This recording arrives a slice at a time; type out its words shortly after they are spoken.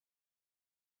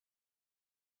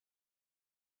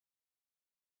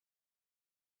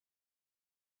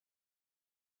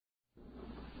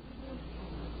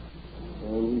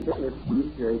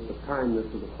appreciate the kindness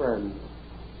of the friends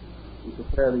who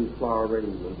prepare these flower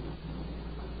arrangements,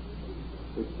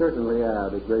 which certainly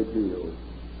add a great deal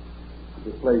to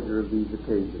the pleasure of these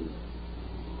occasions.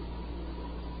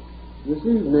 This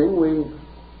evening we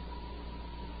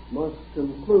must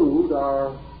conclude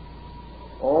our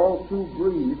all too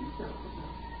brief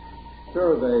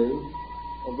survey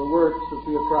of the works of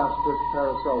Theophrastus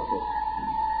Paracelsus.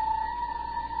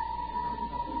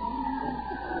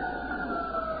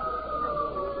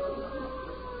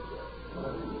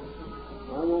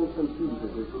 I won't confuse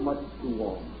it, it's much too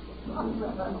long.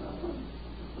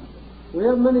 We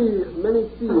have many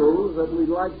fields that we'd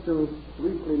like to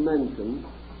briefly mention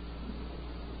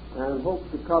and hope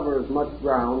to cover as much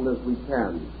ground as we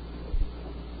can.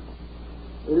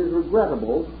 It is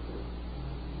regrettable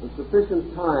that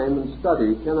sufficient time and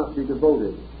study cannot be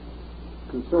devoted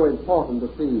to so important a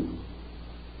theme.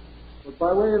 But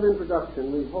by way of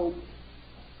introduction, we hope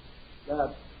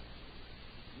that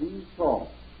these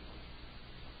talks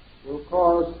will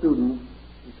cause students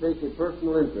to take a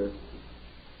personal interest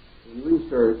in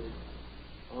research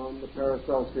on the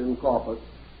Paracelsian corpus,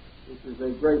 which is a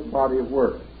great body of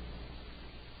work.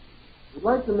 We'd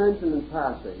like to mention in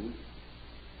passing,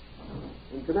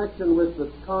 in connection with the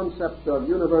concept of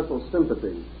universal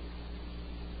sympathy,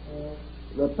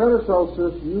 that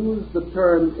Paracelsus used the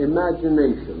term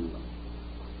imagination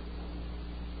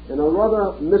in a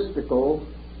rather mystical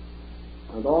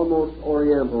and almost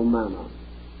oriental manner.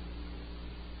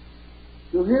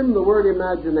 To him, the word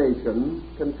imagination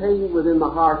contained within the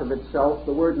heart of itself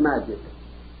the word magic.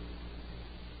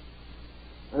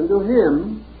 And to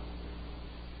him,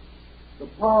 the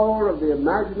power of the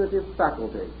imaginative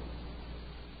faculty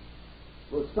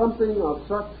was something of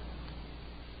such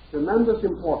tremendous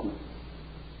importance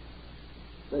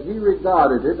that he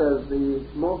regarded it as the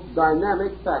most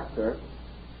dynamic factor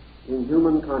in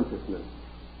human consciousness.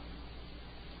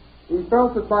 He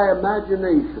felt that by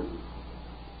imagination,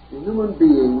 the human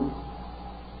being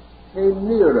came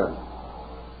nearer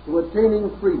to attaining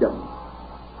freedom,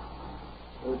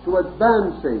 to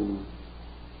advancing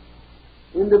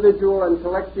individual and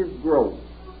collective growth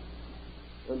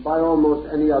than by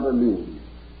almost any other means.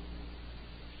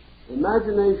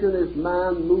 Imagination is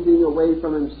man moving away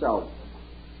from himself,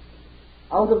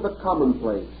 out of the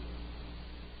commonplace,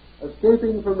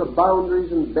 escaping from the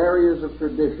boundaries and barriers of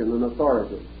tradition and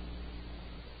authority,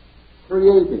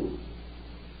 creating.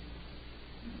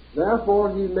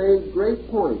 Therefore, he made great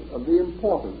point of the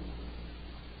importance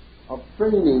of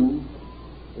training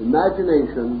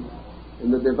imagination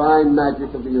in the divine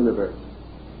magic of the universe.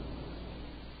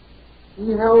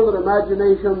 He held that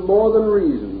imagination, more than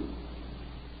reason,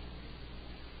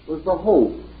 was the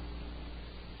hope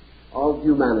of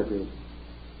humanity.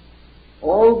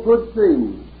 All good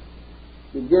things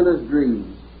begin as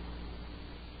dreams,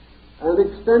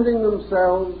 and extending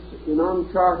themselves in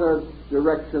uncharted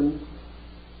directions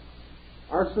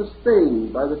are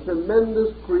sustained by the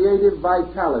tremendous creative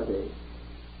vitality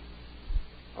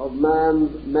of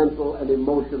man's mental and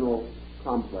emotional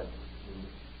complex.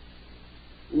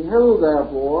 He held,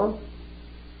 therefore,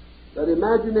 that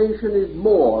imagination is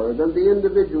more than the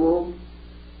individual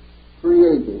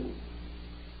creating.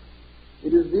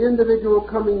 It is the individual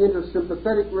coming into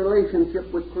sympathetic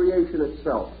relationship with creation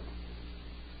itself.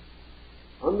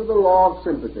 Under the law of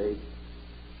sympathy,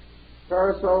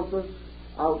 Paracelsus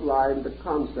outlined the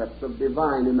concept of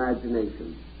divine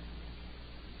imagination.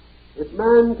 If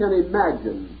man can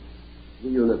imagine the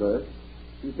universe,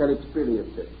 he can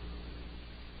experience it.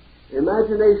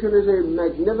 Imagination is a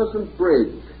magnificent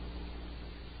bridge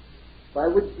by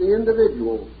which the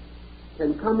individual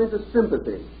can come into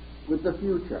sympathy with the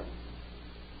future,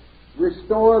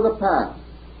 restore the past,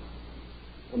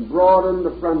 and broaden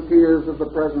the frontiers of the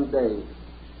present day.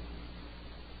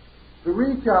 To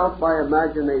reach out by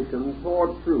imagination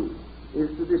toward truth is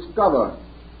to discover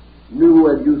new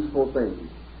and useful things.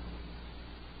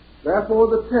 Therefore,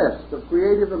 the test of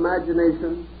creative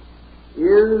imagination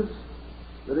is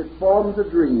that it forms a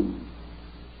dream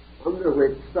under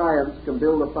which science can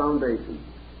build a foundation.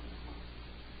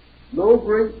 No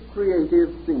great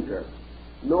creative thinker,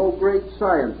 no great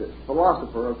scientist,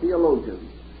 philosopher, or theologian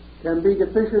can be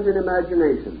deficient in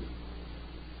imagination.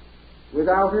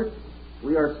 Without it,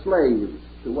 we are slaves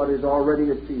to what is already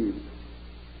achieved.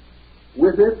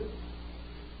 With it,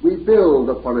 we build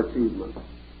upon achievement,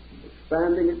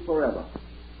 expanding it forever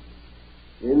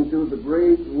into the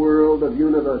great world of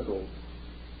universals.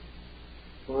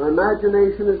 For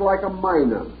imagination is like a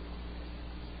miner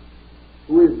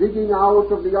who is digging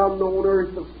out of the unknown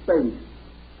earth of space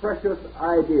precious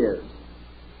ideas.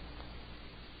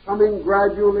 coming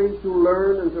gradually to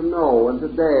learn and to know and to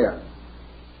dare,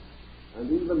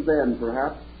 and even then,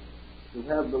 perhaps, to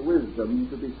have the wisdom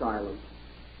to be silent.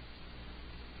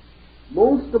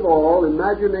 Most of all,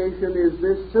 imagination is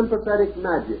this sympathetic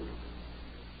magic.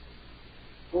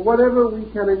 For whatever we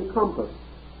can encompass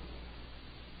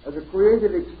as a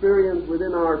creative experience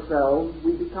within ourselves,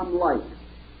 we become like.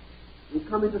 We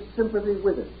come into sympathy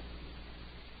with it.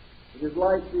 It is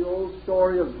like the old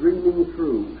story of dreaming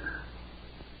true.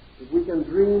 If we can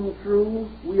dream true,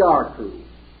 we are true.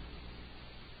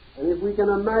 And if we can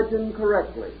imagine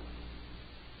correctly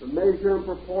the measure and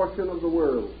proportion of the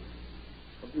world,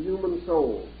 of the human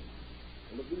soul,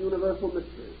 and of the universal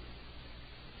mystery,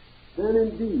 then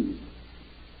indeed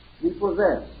we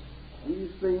possess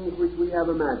these things which we have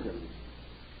imagined,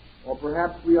 or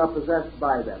perhaps we are possessed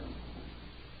by them.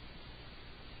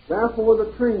 Therefore,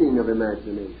 the training of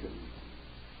imagination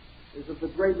is of the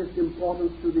greatest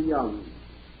importance to the young,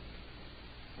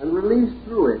 and release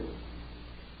through it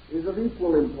is of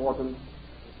equal importance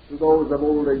to those of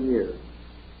older years.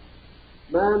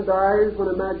 Man dies when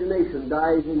imagination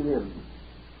dies in him.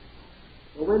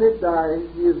 But when it dies,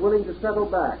 he is willing to settle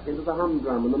back into the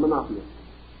humdrum and the monotonous.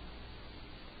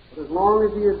 But as long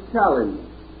as he is challenged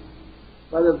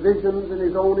by the visions in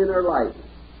his own inner life,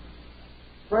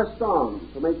 pressed on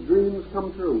to make dreams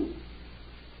come true,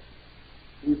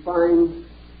 he finds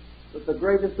that the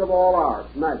greatest of all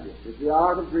arts, magic, is the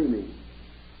art of dreaming,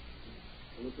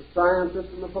 and that the scientist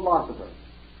and the philosopher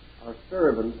are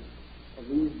servants of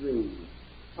these dreams,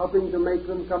 helping to make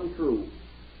them come true,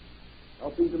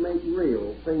 helping to make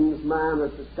real things man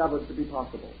has discovered to be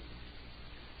possible.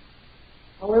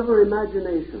 However,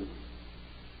 imagination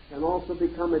can also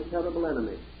become a terrible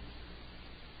enemy,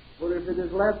 for if it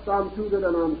is left untutored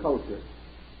and uncultured,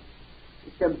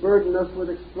 it can burden us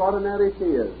with extraordinary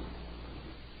fears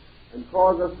and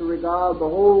cause us to regard the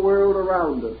whole world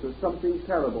around us as something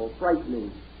terrible,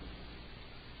 frightening.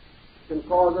 It can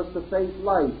cause us to face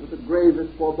life with the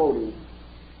gravest forebodings.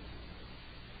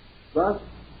 Thus,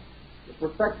 the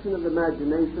perfection of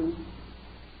imagination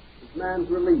is man's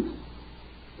release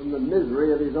from the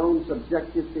misery of his own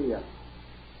subjective fear.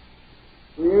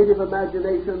 Creative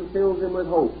imagination fills him with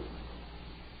hope.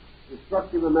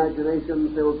 Destructive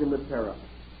imagination fills him with terror.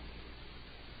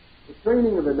 The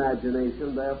training of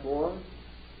imagination, therefore,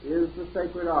 is the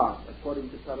sacred art, according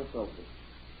to Paracelsus.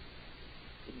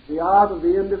 It is the art of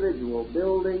the individual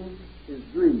building his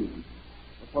dream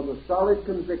upon the solid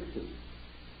conviction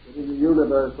that in the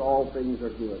universe all things are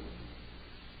good.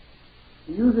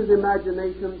 He uses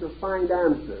imagination to find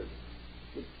answers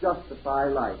which justify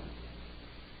life,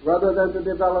 rather than to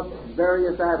develop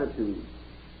various attitudes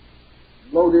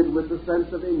loaded with the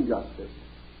sense of injustice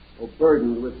or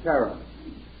burdened with terror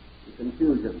and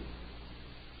confusion.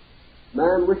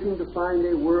 Man wishing to find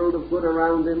a world of good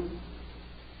around him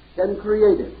can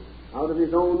create it out of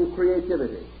his own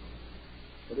creativity.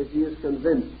 But if he is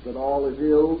convinced that all is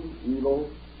ill, evil,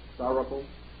 sorrowful,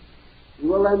 he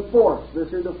will then force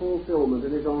this into fulfillment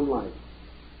in his own life.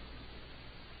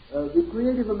 The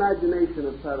creative imagination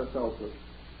of Paracelsus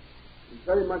is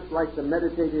very much like the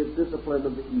meditative discipline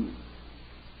of the East.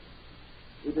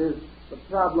 It is the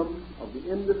problem of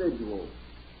the individual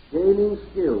gaining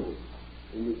skills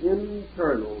in the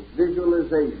internal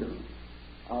visualization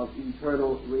of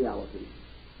eternal reality.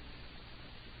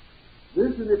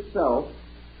 This in itself,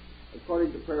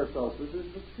 according to Paracelsus, is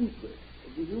the secret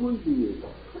of the human being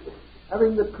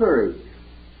having the courage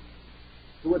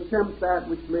to attempt that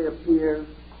which may appear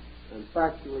and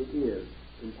factually is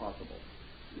impossible.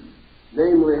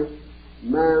 Namely,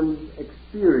 man's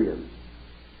experience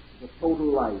of the total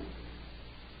life,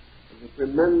 of the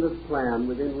tremendous plan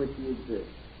within which he exists.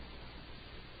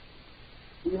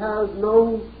 He has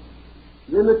no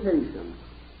limitation.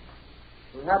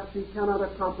 Perhaps he cannot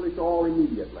accomplish all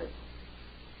immediately.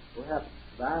 Perhaps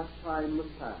vast time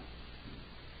must pass.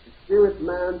 The spirit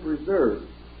man preserves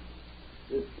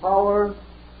his power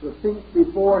to think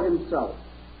before himself,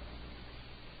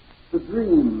 to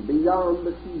dream beyond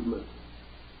achievement,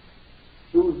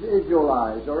 to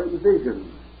visualize or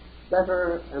envision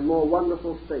better and more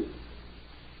wonderful states.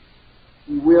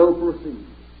 He will proceed.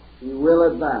 He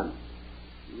will advance.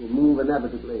 He will move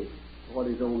inevitably toward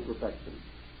his own perfection.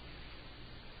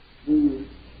 The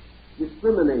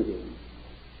discriminating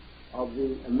of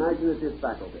the imaginative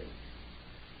faculty,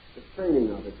 the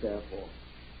training of it, therefore,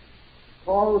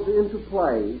 calls into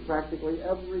play practically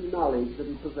every knowledge that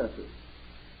he possesses.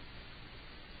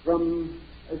 From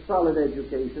a solid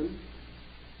education,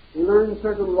 he learns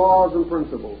certain laws and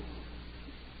principles.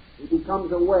 He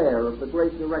becomes aware of the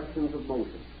great directions of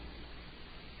motion.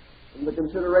 From the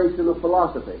consideration of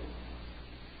philosophy,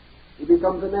 He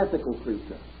becomes an ethical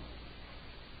creature,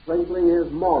 strengthening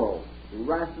his moral and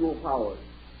rational powers,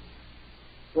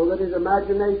 so that his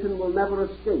imagination will never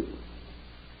escape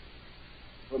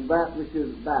from that which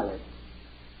is valid,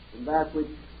 from that which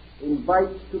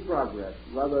invites to progress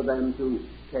rather than to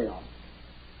chaos.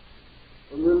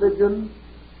 From religion,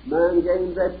 man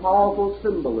gains a powerful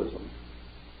symbolism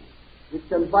which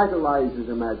can vitalize his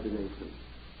imagination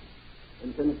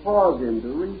and can cause him to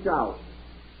reach out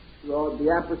toward the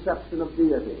apperception of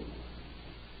deity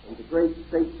and the great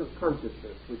states of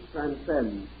consciousness which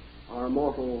transcend our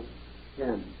mortal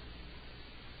ken.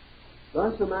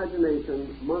 Thus,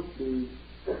 imagination must be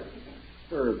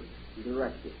curbed and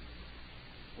directed.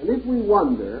 And if we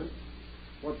wonder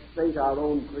what state our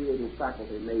own creative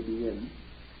faculty may be in,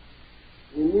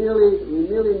 we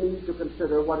merely need to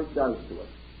consider what it does to us.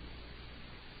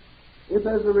 If,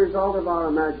 as a result of our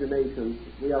imagination,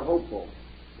 we are hopeful,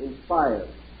 inspired,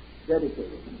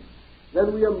 dedicated,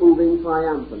 then we are moving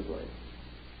triumphantly.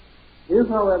 If,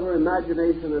 however,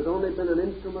 imagination has only been an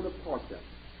instrument of torture,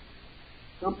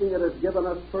 something that has given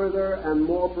us further and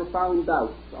more profound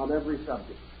doubts on every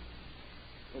subject,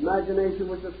 imagination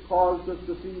which has caused us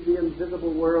to see the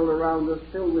invisible world around us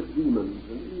filled with demons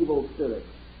and evil spirits,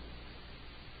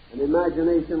 an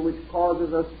imagination which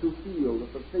causes us to feel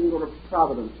that the finger of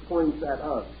providence points at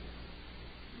us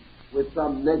with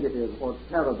some negative or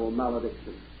terrible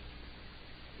malediction.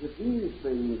 If these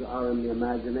things are in the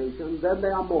imagination, then they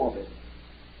are morbid,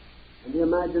 and the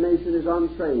imagination is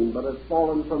untrained but has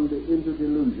fallen into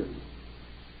delusion.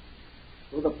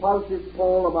 So the positive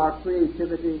pole of our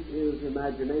creativity is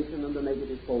imagination, and the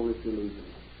negative pole is delusion.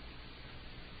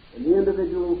 And the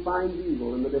individual who finds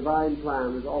evil in the divine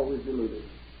plan is always deluded.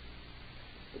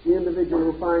 But the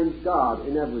individual who finds God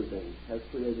in everything has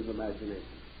creative imagination.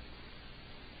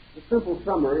 A simple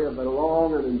summary of a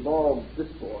long and involved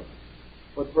discourse,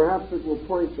 but perhaps it will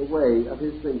point the way of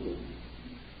his thinking.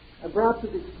 And perhaps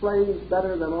it explains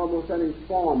better than almost any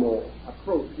formal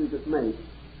approach we could make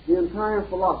the entire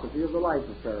philosophy of the life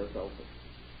of Paracelsus.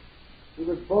 He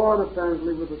was born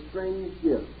apparently with a strange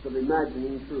gift of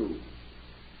imagining true.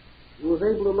 He was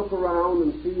able to look around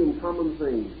and see in common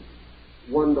things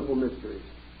wonderful mysteries.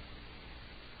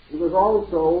 He was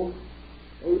also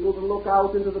able to look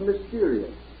out into the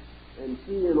mysterious and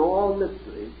see in all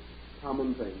mysteries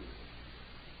common things.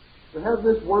 To have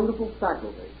this wonderful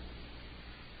faculty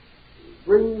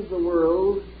brings the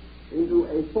world into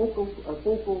a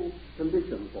focal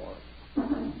condition for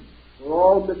us. For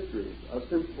all mysteries are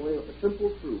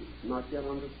simple truths not yet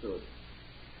understood.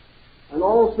 And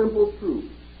all simple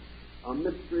truths are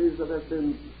mysteries that have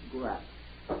been grasped,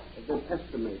 have been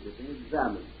estimated and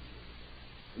examined.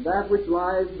 And that which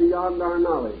lies beyond our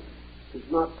knowledge is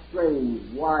not strange,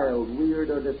 wild, weird,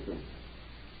 or distant.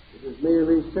 It is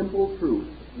merely simple truth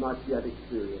not yet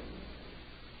experienced.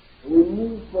 And we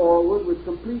move forward with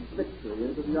complete victory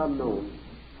into the unknown,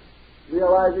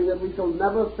 realizing that we shall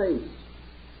never face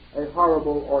a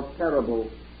horrible or terrible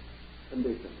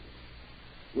condition.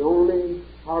 The only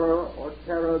horror or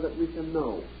terror that we can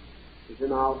know is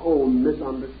in our own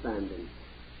misunderstanding.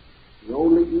 The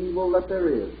only evil that there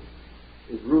is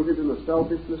rooted in the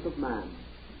selfishness of man.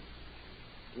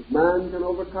 If man can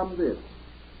overcome this,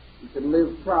 he can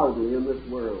live proudly in this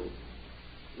world,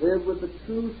 live with the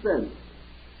true sense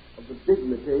of the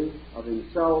dignity of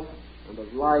himself and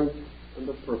of life and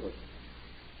of purpose.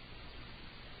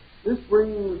 This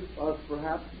brings us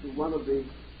perhaps to one of the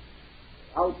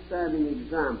outstanding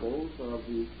examples of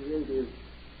the creative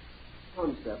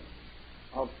concept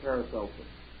of Paracelsus,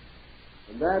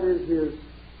 and that is his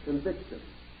conviction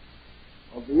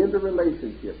of the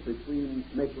interrelationship between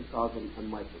macrocosm and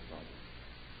microcosm.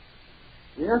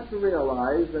 We have to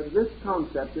realize that this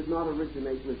concept did not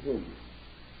originate with him.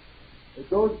 It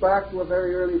goes back to a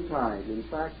very early time. In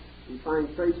fact, we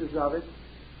find traces of it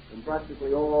in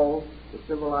practically all the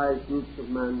civilized groups of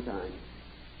mankind.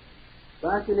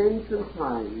 Back in ancient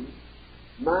times,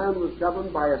 man was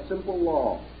governed by a simple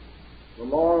law, the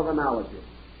law of analogy.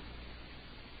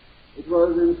 It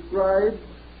was inscribed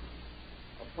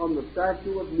upon the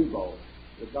statue of Nebo,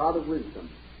 the god of wisdom,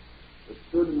 that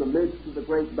stood in the midst of the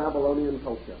great Babylonian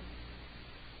culture.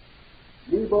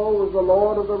 Nebo was the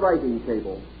lord of the writing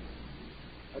table.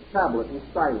 A tablet and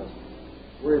stylus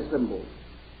were his symbols.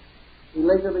 He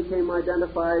later became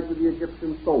identified with the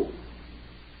Egyptian Thoth,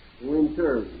 who in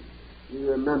turn we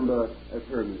remember as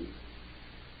Hermes.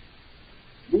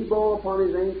 Nebo upon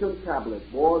his ancient tablet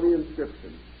bore the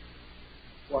inscription,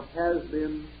 "What has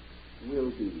been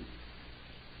will be.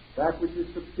 That which is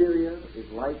superior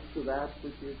is like to that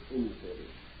which is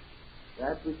inferior.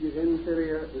 That which is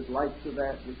inferior is like to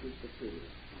that which is superior."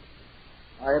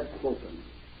 I have spoken.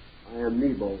 I am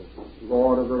Nebo,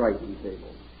 Lord of the writing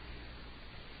table.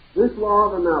 This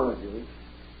law of analogy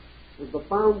is the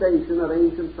foundation of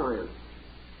ancient science,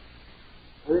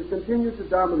 and it continued to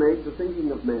dominate the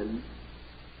thinking of men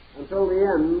until the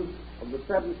end of the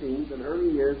 17th and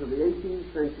early years of the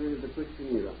 18th century of the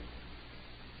Christian era.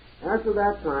 After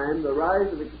that time, the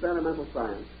rise of experimental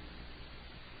science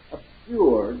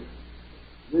obscured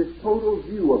this total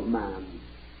view of man,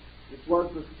 which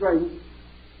was the strength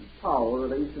and power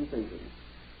of ancient thinking.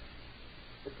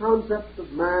 The concept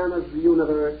of man as the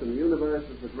universe and the universe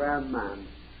as the grand man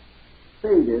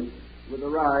faded with the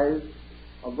rise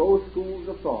of those schools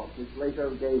of thought which later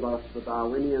gave us the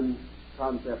Darwinian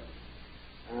concept,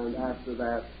 and after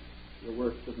that the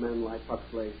works of men like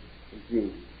Huxley and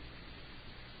Jean.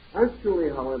 Actually,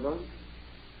 however,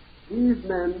 these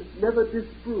men never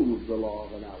disproved the law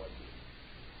of analogy.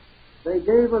 They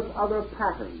gave us other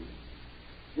patterns,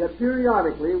 yet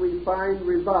periodically we find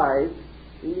revived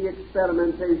in the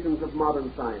experimentations of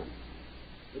modern science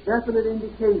the definite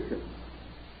indication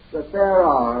that there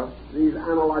are these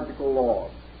analogical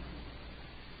laws,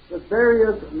 that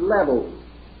various levels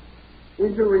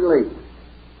interrelate,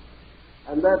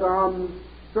 and that on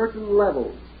certain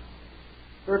levels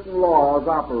certain laws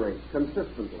operate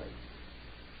consistently.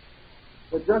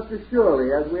 But just as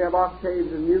surely as we have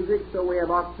octaves in music, so we have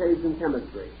octaves in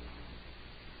chemistry.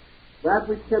 That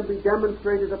which can be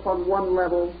demonstrated upon one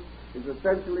level is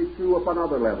essentially true upon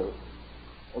other levels,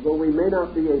 although we may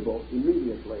not be able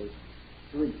immediately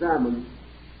to examine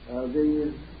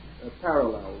these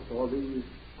parallels or these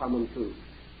common truths.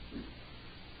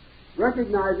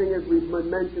 Recognizing, as we've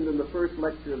mentioned in the first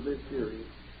lecture of this series,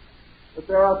 that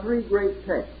there are three great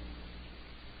texts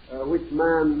which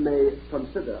man may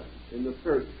consider in the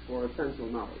search for essential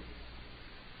knowledge.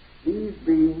 These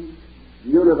being the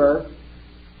universe,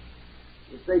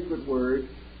 the sacred word,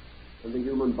 and the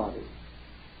human body.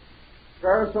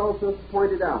 Paracelsus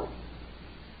pointed out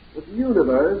that the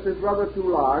universe is rather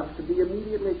too large to be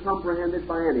immediately comprehended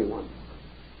by anyone.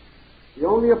 The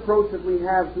only approach that we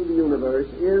have to the universe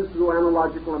is through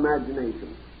analogical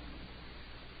imagination.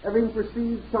 Having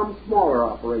perceived some smaller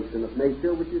operation of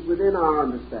nature which is within our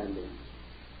understanding,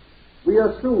 we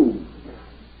assume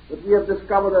that we have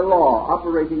discovered a law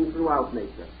operating throughout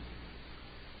nature.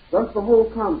 Thus the whole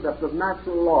concept of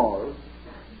natural laws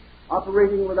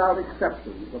operating without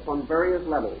exceptions upon various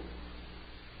levels,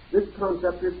 this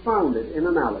concept is founded in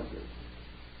analogy.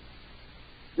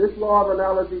 This law of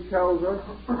analogy tells us,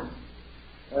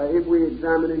 if we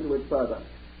examine into it further,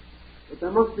 that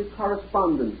there must be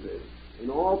correspondences in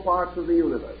all parts of the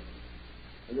universe,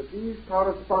 and that these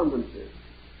correspondences,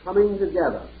 coming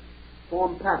together,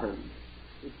 form patterns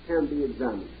which can be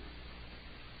examined.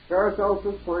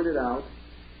 Paracelsus pointed out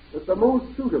that the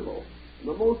most suitable and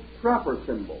the most proper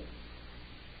symbol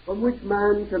from which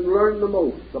man can learn the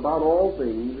most about all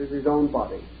things is his own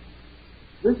body.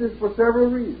 This is for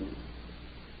several reasons.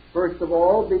 First of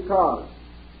all, because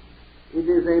it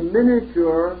is a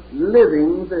miniature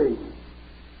living thing.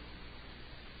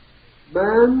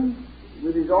 Man,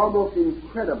 with his almost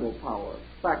incredible power,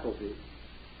 faculties,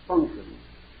 functions,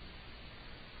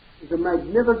 is a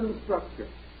magnificent structure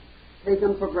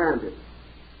taken for granted,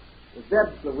 the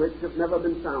depths of which have never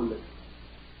been sounded.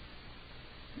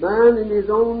 Man in his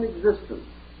own existence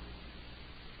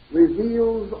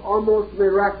reveals almost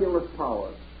miraculous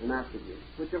powers and attributes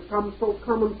which have come so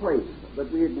commonplace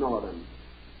that we ignore them.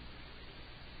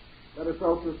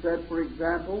 Paracelsus said, for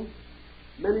example,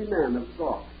 many men have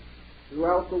sought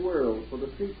throughout the world for the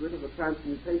secret of the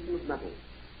transmutation of metals.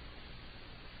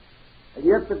 And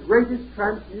yet the greatest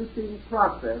transmuting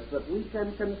process that we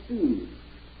can conceive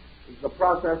is the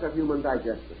process of human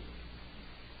digestion.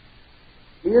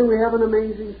 Here we have an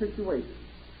amazing situation.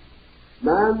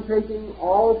 Man taking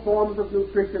all forms of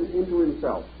nutrition into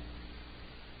himself,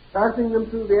 passing them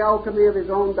through the alchemy of his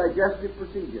own digestive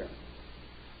procedure,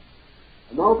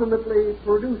 and ultimately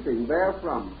producing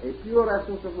therefrom a pure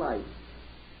essence of life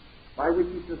by which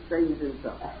he sustains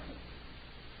himself.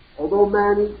 Although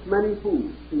man eats many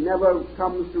foods, he never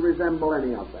comes to resemble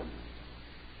any of them.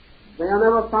 They are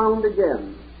never found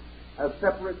again as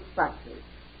separate factors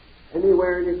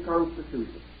anywhere in his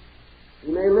constitution.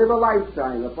 He may live a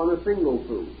lifetime upon a single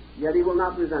food, yet he will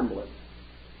not resemble it.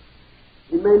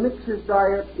 He may mix his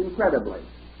diet incredibly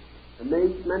and may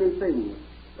eat many things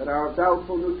that are of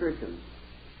doubtful nutrition,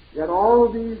 yet all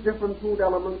of these different food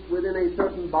elements within a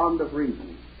certain bond of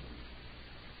reason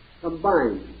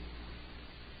combined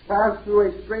pass through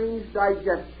a strange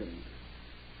digestion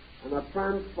and are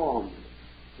transformed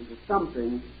into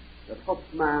something that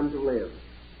helps man to live.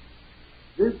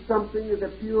 This something is a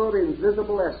pure,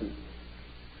 invisible essence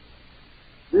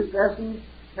This essence,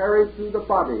 carried through the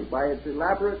body by its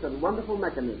elaborate and wonderful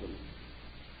mechanism,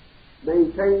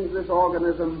 maintains this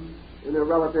organism in a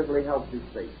relatively healthy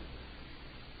state.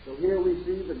 So here we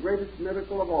see the greatest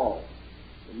miracle of all,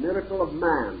 the miracle of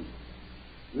man,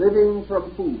 living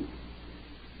from food,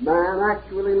 man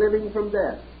actually living from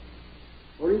death,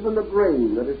 for even the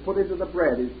grain that is put into the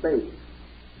bread is baked,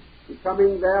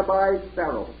 becoming thereby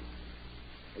sterile.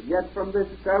 And yet from this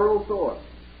sterile source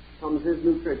comes his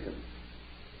nutrition.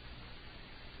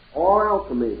 All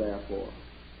alchemy, therefore,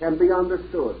 can be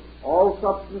understood, all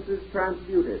substances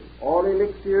transmuted, all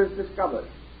elixirs discovered,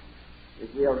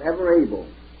 if we are ever able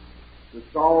to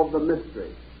solve the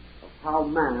mystery of how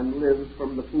man lives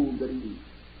from the food that he eats.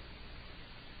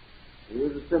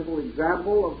 Here's a simple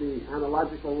example of the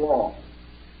analogical law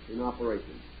in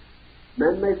operation.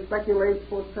 Men may speculate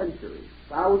for centuries,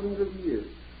 thousands of years,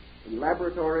 in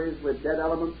laboratories with dead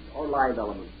elements or live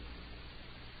elements,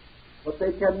 but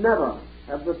they can never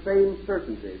have the same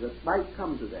certainty that might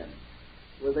come to them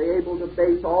were they able to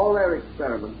base all their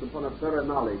experiments upon a thorough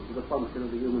knowledge of the function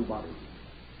of the human body.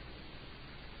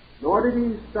 Nor did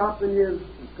he stop in his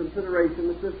consideration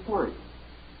at this point.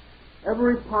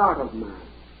 Every part of man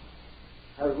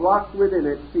has locked within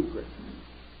it secrets,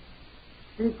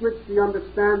 secrets the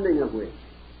understanding of which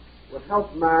will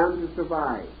help man to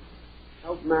survive,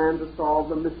 help man to solve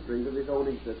the mysteries of his own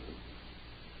existence.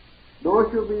 Nor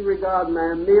should we regard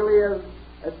man merely as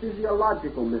a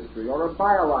physiological mystery or a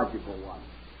biological one.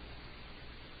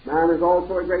 Man is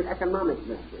also a great economic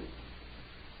mystery.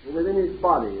 And within his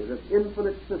body is an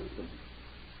infinite system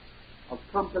of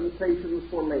compensations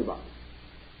for labor,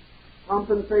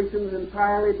 compensations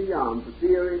entirely beyond the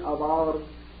theory of our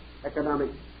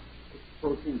economic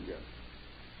procedure.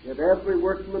 Yet every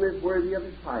workman is worthy of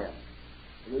his hire,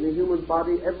 and in the human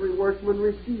body every workman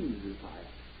receives his hire.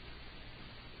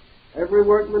 Every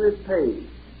workman is paid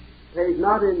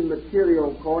not in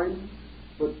material coin,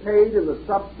 but paid in the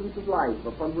substance of life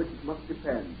upon which it must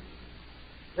depend,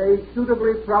 paid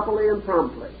suitably, properly, and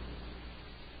promptly,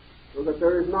 so that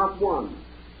there is not one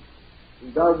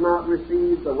who does not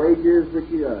receive the wages which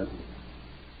he earns.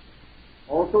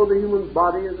 Also, the human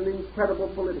body is an incredible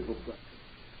political structure,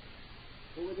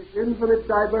 for with its infinite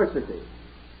diversity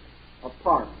of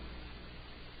parts,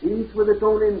 each with its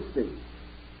own instincts,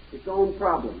 its own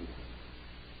problems,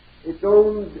 its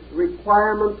own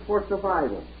requirements for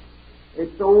survival,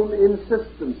 its own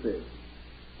insistencies,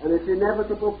 and its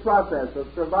inevitable process of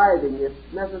surviving, if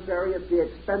necessary, at the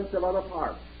expense of other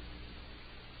parts.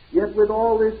 Yet with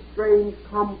all this strange,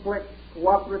 complex,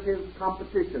 cooperative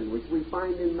competition which we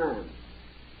find in man,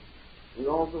 we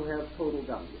also have total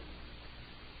government.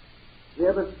 We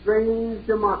have a strange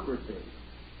democracy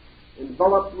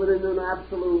enveloped within an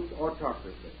absolute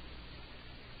autocracy.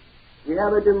 We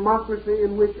have a democracy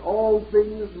in which all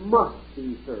things must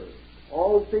be served,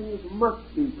 all things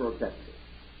must be protected.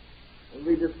 And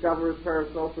we discover, as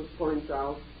Paracelsus points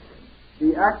out,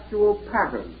 the actual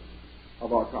pattern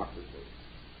of autocracy,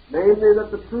 namely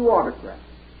that the true autocrat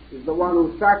is the one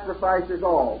who sacrifices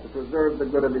all to preserve the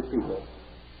good of his people.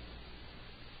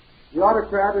 The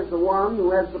autocrat is the one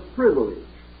who has the privilege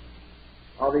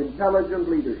of intelligent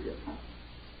leadership.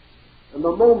 And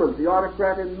the moment the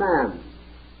autocrat in man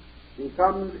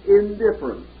becomes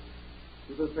indifferent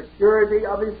to the security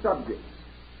of his subjects,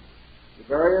 the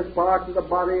various parts of the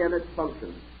body and its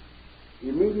functions,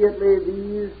 immediately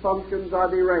these functions are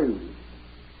deranged,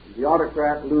 and the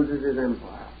autocrat loses his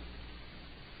empire.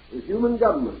 The human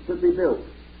government should be built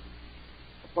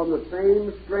upon the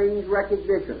same strange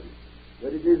recognition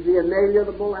that it is the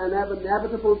inalienable and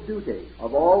inevitable duty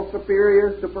of all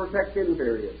superiors to protect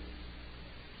inferiors,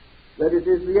 that it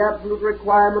is the absolute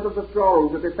requirement of the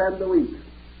strong to defend the weak,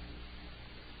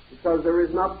 because there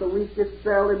is not the weakest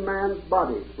cell in man's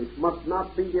body which must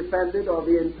not be defended, or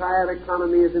the entire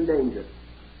economy is in danger.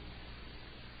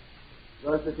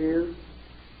 Thus it is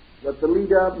that the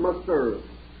leader must serve.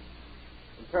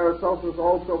 And Paracelsus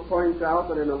also points out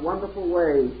that in a wonderful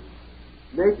way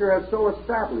nature has so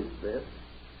established this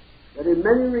that in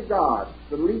many regards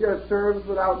the leader serves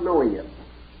without knowing it.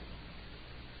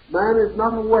 Man is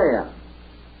not aware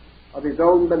of his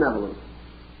own benevolence.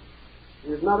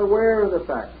 He is not aware of the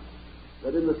fact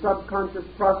that in the subconscious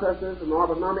processes and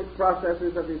autonomic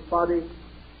processes of his body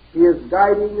he is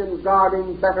guiding and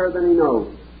guarding better than he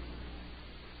knows.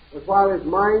 But while his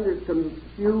mind is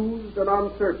confused and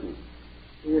uncertain,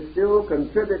 he is still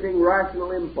contributing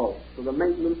rational impulse to the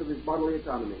maintenance of his bodily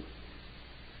autonomy.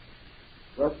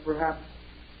 Thus, perhaps,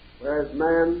 whereas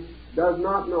man does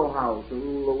not know how to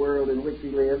rule the world in which he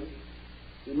lives,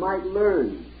 he might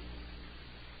learn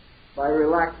by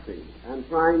relaxing and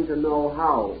trying to know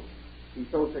how he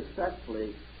so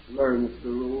successfully learns to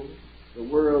rule the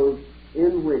world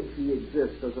in which he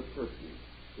exists as a person,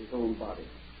 his own body.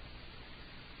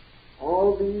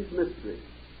 All these mysteries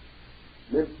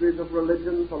of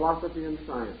religion, philosophy, and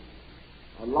science,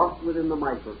 are locked within the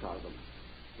microcosm,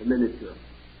 the miniature,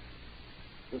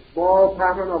 the small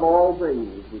pattern of all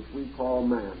things which we call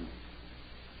man.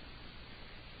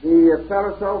 The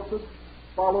Paracelsus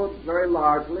followed very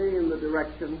largely in the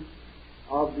direction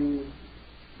of the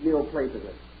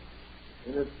Neoplatonists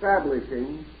in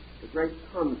establishing the great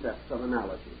concepts of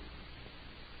analogy.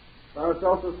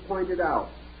 Paracelsus pointed out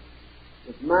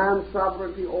that man's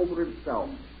sovereignty over himself,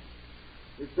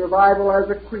 his survival as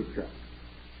a creature,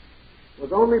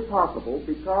 was only possible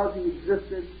because he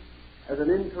existed as an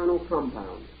internal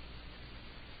compound.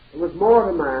 There was more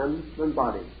to man than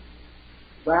body.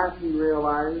 That he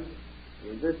realized,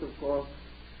 and this, of course,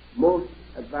 most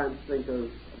advanced thinkers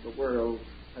of the world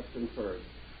have conferred.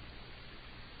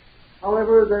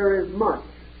 However, there is much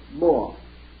more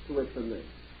to it than this.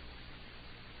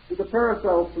 To the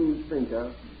Paracelsian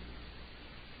thinker,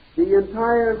 the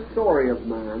entire story of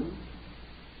man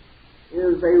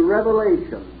is a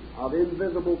revelation of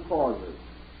invisible causes.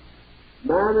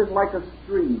 Man is like a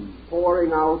stream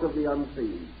pouring out of the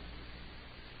unseen.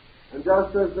 And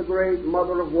just as the great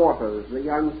mother of waters, the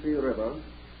Yangtze River,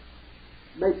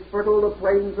 makes fertile the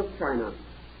plains of China,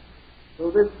 so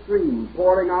this stream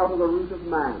pouring out of the root of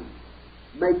man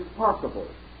makes possible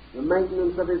the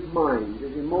maintenance of his mind,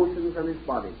 his emotions, and his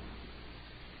body.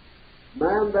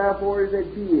 Man, therefore, is a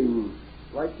being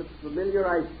like the familiar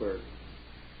iceberg,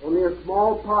 only a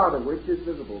small part of which is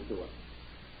visible to us,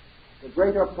 the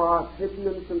greater part hidden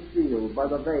and concealed by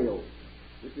the veil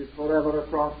which is forever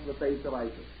across the face of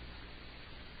Isis.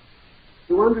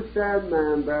 To understand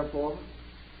man, therefore,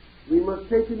 we must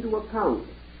take into account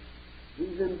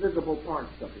these invisible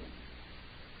parts of him.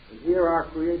 And here our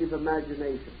creative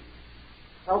imagination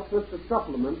helps us to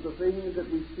supplement the things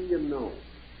that we see and know.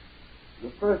 In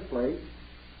the first place,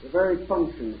 the very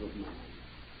functions of man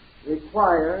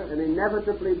require and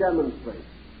inevitably demonstrate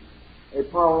a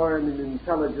power and an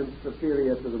intelligence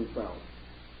superior to themselves.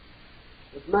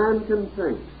 If man can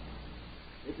think,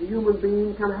 if a human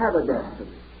being can have a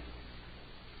destiny,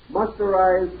 must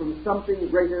arise from something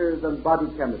greater than body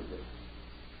chemistry.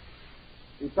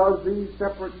 Because these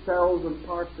separate cells and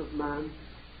parts of man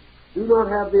do not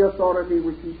have the authority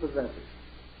which he possesses.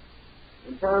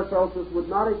 And Paracelsus would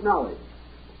not acknowledge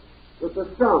that the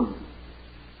sum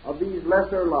of these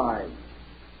lesser lives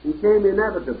became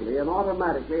inevitably and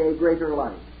automatically a greater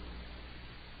life.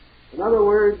 In other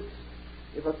words,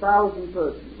 if 1,000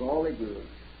 persons, all ignorant,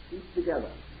 keep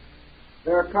together,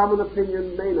 their common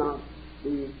opinion may not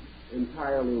be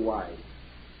entirely wise.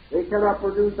 They cannot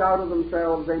produce out of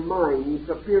themselves a mind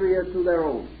superior to their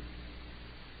own.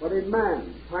 But in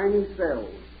man, tiny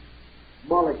cells,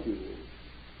 molecules,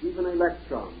 even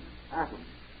electrons, atoms,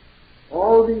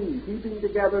 all these heaping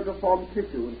together to form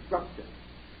tissue and structure,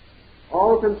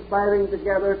 all conspiring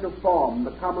together to form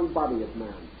the common body of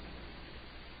man.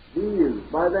 These,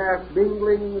 by their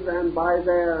minglings and by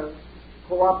their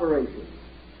cooperation,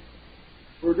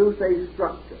 produce a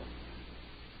structure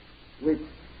which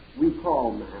we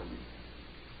call man.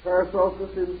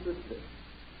 Paracelsus insisted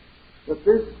that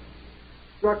this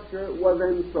structure was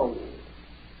ensouled,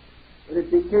 and it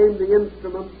became the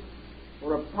instrument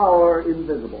for a power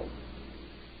invisible.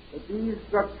 That these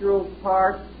structural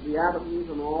parts, the atoms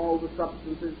and all the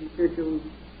substances and tissues,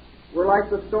 were like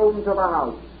the stones of a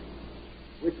house,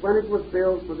 which when it was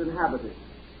built was inhabited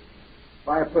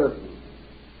by a person,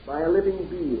 by a living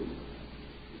being.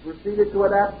 He proceeded to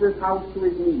adapt this house to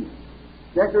his needs,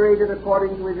 decorate it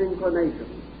according to his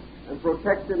inclinations, and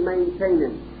protect and maintain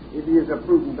it if he is a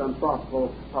prudent and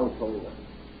thoughtful householder.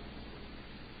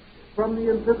 From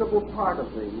the invisible part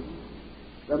of things,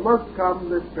 there must come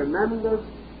this tremendous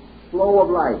flow of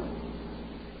life.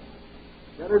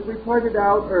 That, as we pointed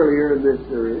out earlier in this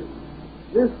series,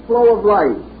 this flow of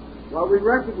life, while we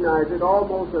recognize it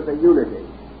almost as a unity,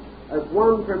 as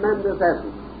one tremendous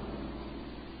essence,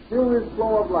 still this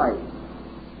flow of life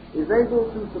is able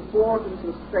to support and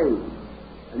sustain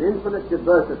an infinite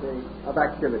diversity of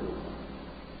activities.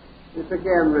 This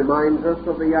again reminds us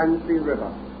of the Yangtze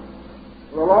River.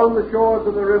 For along the shores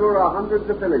of the river are hundreds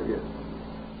of villages,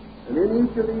 and in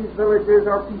each of these villages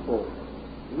are people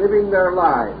living their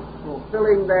lives,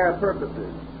 fulfilling their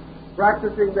purposes,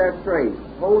 practicing their trade,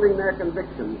 holding their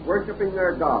convictions, worshiping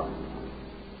their gods,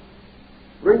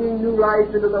 bringing new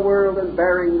life into the world and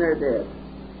burying their dead.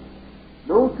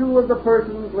 No two of the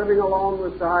persons living along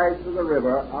the sides of the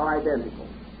river are identical,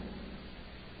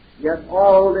 yet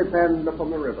all depend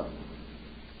upon the river.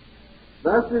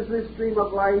 Thus, as this stream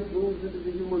of life moves into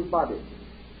the human body,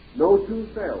 no two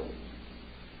cells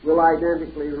will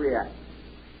identically react,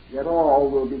 yet all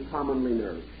will be commonly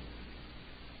nourished.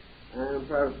 And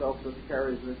Paracelsus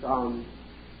carries this on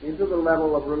into the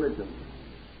level of religion.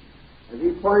 And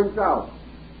he points out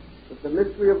that the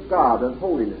mystery of God and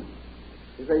holiness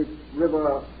is a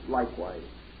river likewise,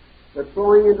 that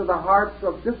flowing into the hearts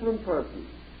of different persons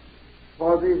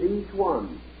causes each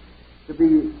one to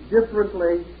be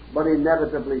differently but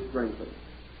inevitably strengthened,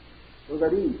 so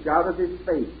that each, out of his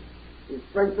faith, is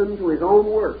strengthened to his own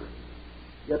work,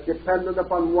 yet dependent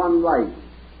upon one light,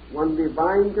 one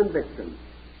divine conviction,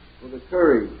 for the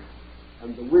courage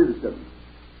and the wisdom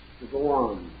to go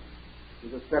on to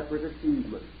the separate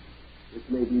achievement which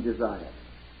may be desired.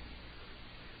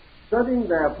 Studying,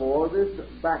 therefore, this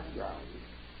background,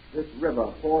 this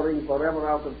river pouring forever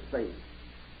out of space,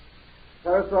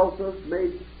 Paracelsus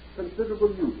made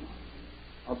considerable use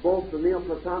of both the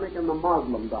Neoplatonic and the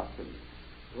Muslim doctrines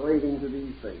relating to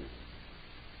these things.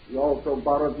 He also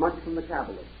borrowed much from the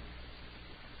Kabbalists,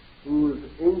 whose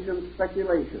ancient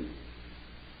speculations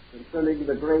concerning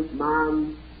the great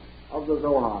man of the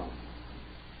Zohar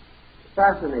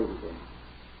fascinated him,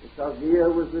 because here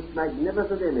was this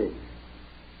magnificent image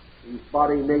whose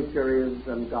body nature is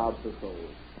and God the soul.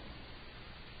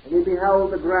 And he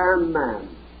beheld the grand man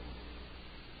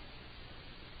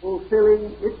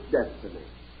fulfilling its destiny.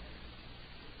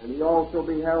 And he also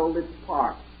beheld its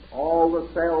parts, all the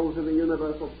cells in the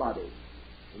universal body,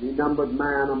 and he numbered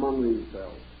man among these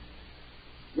cells.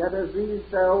 Yet as these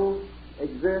cells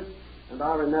exist and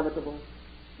are inevitable,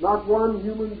 not one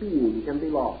human being can be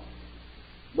lost.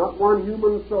 Not one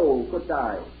human soul could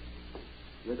die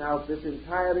without this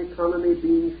entire economy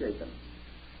being shaken.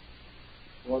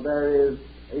 For there is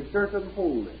a certain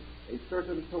wholeness, a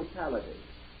certain totality,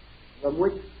 from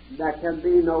which there can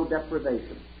be no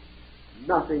deprivation.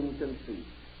 Nothing can cease.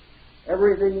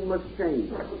 Everything must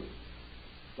change.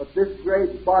 But this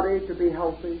great body to be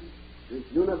healthy, this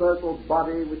universal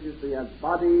body which is the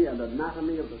body and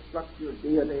anatomy of the structured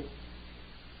deity,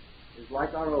 is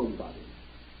like our own body.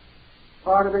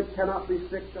 Part of it cannot be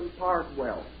sick and part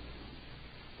well.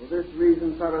 For this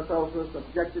reason, Paracelsus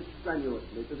objected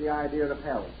strenuously to the idea of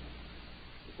hell,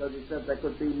 because he said there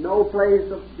could be no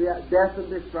place of death and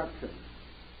destruction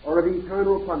or of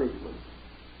eternal punishment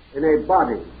in a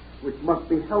body which must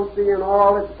be healthy in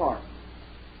all its parts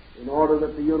in order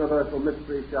that the universal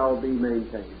mystery shall be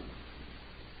maintained.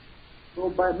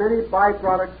 So by many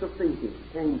byproducts of thinking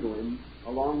came to him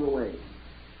along the way,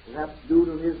 perhaps due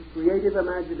to his creative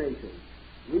imagination,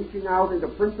 reaching out into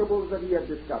principles that he had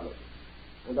discovered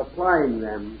and applying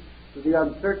them to the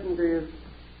uncertainties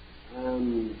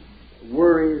and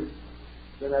worries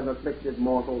that have afflicted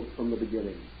mortals from the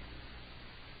beginning.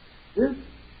 This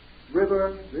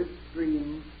river, this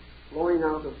stream, flowing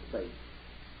out of space,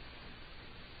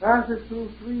 passes through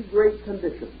three great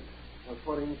conditions,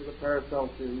 according to the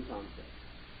Paracelsian concept.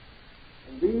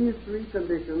 And these three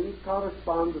conditions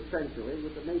correspond essentially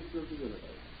with the nature of the universe.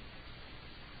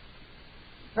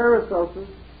 Paracelsus,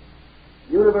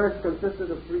 the universe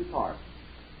consisted of three parts,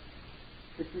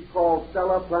 which we call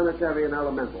stellar, planetary, and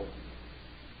elemental,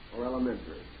 or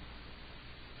elementary.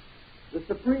 The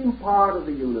supreme part of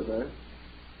the universe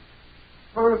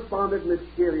corresponded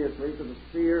mysteriously to the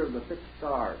sphere of the fixed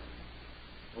stars,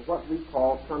 or what we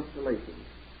call constellations.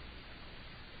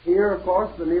 Here, of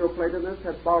course, the Neoplatonists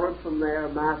had borrowed from their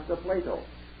master Plato,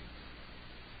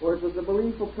 for it was the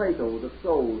belief of Plato that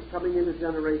souls coming into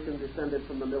generation descended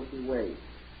from the Milky Way,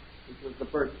 which was the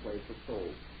birthplace of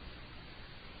souls.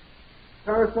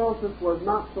 Paracelsus was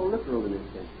not so literal in his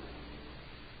thinking,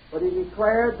 but he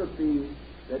declared that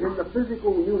in the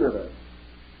physical universe,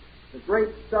 the great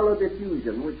stellar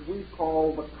diffusion, which we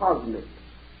call the cosmic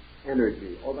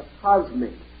energy, or the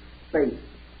cosmic space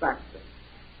factor,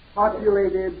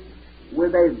 populated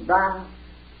with a vast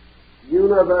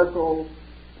universal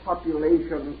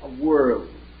population of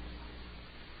worlds,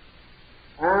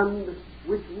 and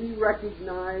which we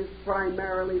recognize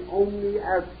primarily only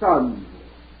as suns.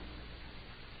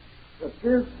 But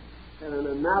this is an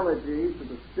analogy to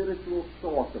the spiritual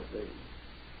source of things.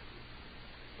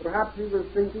 Perhaps he was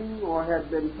thinking or had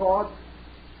been taught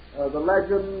the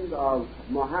legend of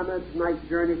Muhammad's night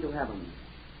journey to heaven,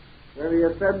 where he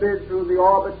ascended through the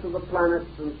orbits of the planets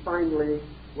and finally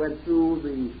went through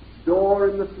the door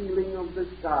in the ceiling of the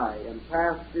sky and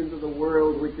passed into the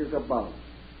world which is above.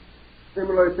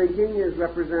 Similar thinking is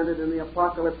represented in the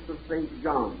Apocalypse of St.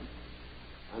 John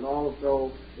and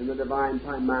also in the Divine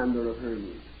Pymander of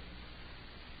Hermes.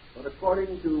 But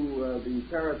according to the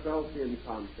Paracelsian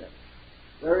concept,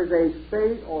 there is a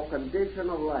state or condition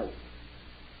of life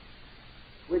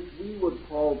which we would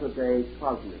call today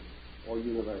cosmic or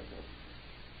universal.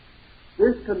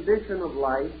 This condition of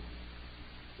life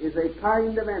is a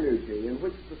kind of energy in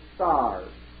which the stars,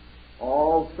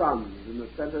 all suns in the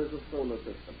centers of the solar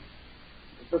system,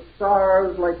 the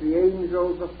stars, like the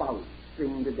angels of Faust,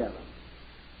 sing together.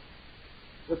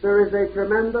 That there is a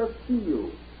tremendous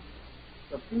field,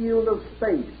 the field of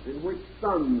space in which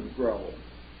suns grow,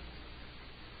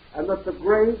 and that the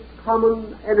great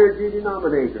common energy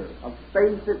denominator of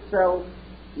space itself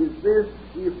is this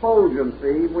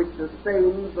effulgency which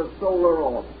sustains the solar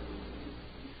orb.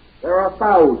 There are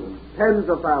thousands, tens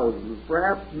of thousands,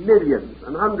 perhaps millions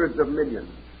and hundreds of millions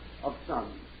of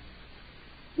suns.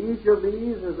 Each of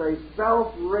these is a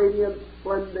self-radiant,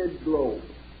 splendid globe.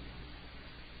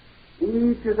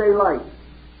 Each is a light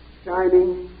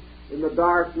shining in the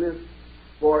darkness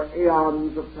for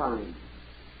aeons of time.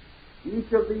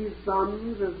 Each of these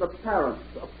suns is the parent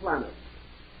of planets,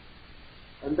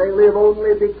 and they live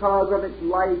only because of its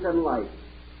light and life.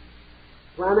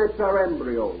 Planets are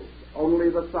embryos, only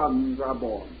the suns are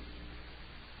born.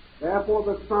 Therefore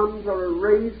the suns are a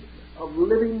race of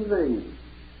living things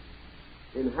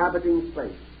inhabiting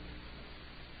space,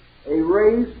 a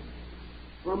race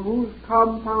from whose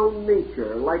compound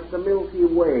nature, like the Milky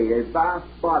Way, a vast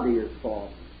body is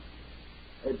formed,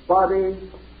 a body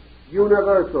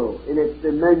universal in its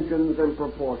dimensions and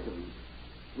proportions,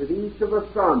 with each of the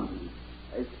suns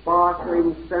a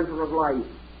sparkling center of light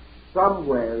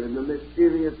somewhere in the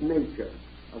mysterious nature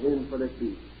of infinite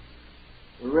being.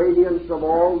 The radiance of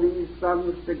all these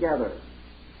suns together,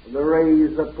 and the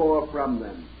rays that pour from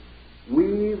them,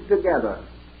 weave together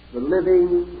the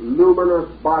living, luminous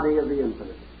body of the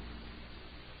infinite.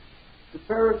 To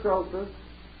Paracelsus,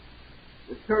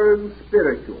 the term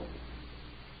spiritual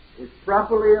is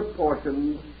properly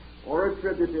apportioned or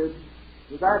attributed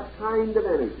to that kind of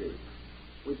energy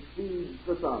which feeds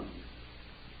the suns,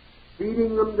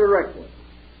 feeding them directly,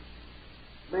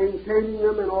 maintaining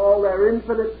them in all their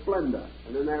infinite splendor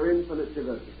and in their infinite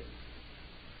diversity.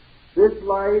 This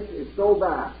light is so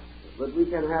vast that we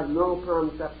can have no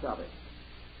concept of it.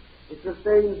 It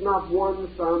sustains not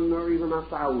one sun nor even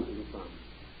 1,000 suns,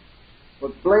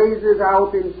 but blazes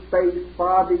out in space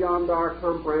far beyond our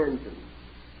comprehension,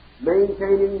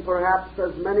 maintaining perhaps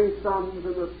as many suns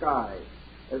in the sky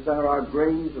as there are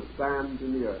grains of sand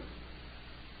in the earth.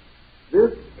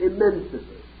 This immensity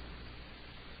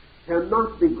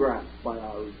cannot be grasped by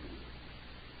our reason,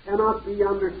 cannot be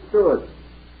understood,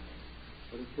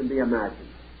 but it can be imagined.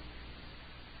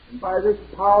 And by this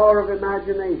power of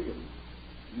imagination,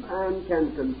 man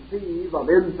can conceive of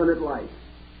infinite life.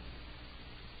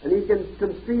 And he can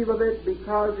conceive of it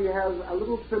because he has a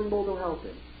little symbol to help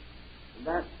him. And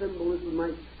that symbol is the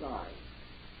night sky.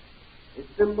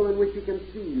 A symbol in which he can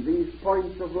see these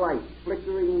points of light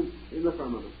flickering in the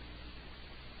firmament.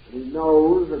 And he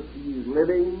knows that he is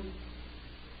living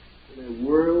in a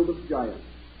world of giants,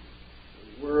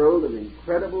 a world of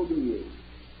incredible beings.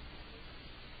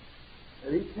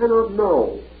 And he cannot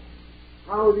know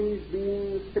how these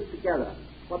beings fit together,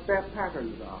 what their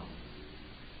patterns are.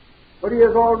 But he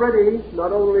has already,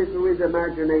 not only through his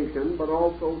imagination, but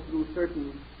also through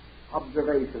certain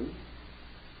observations,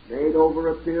 made over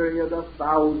a period of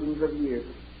thousands of years,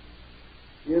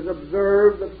 he has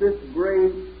observed that this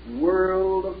great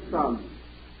world of suns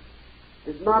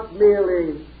is not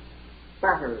merely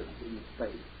scattered in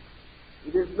space.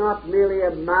 It is not merely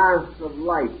a mass of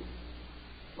light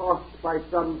tossed by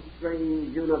some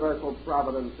strange universal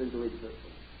providence into existence.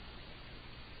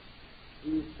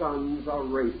 These suns are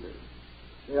races.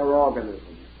 They are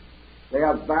organisms. They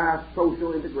have vast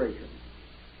social integration.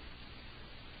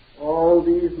 All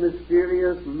these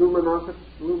mysterious,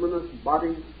 luminous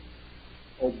bodies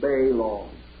obey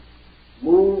laws,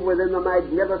 move within the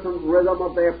magnificent rhythm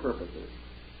of their purposes,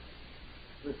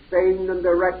 sustained and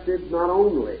directed not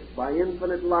only by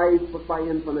infinite life, but by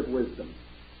infinite wisdom.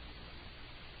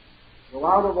 So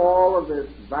out of all of this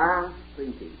vast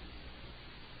thinking,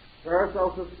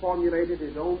 Paracelsus formulated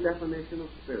his own definition of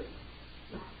spirit.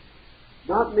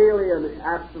 Not merely an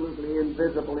absolutely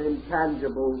invisible,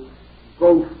 intangible,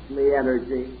 ghostly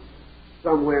energy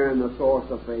somewhere in the source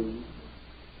of things,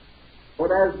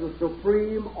 but as the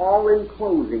supreme,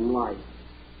 all-enclosing life.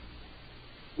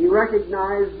 He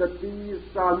recognized that these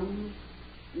suns,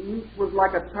 each was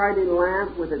like a tiny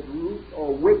lamp with its root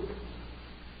or wick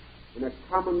in a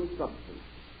common substance.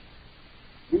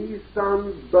 These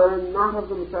suns burn not of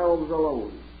themselves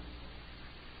alone.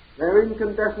 Their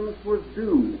incandescence was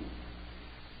due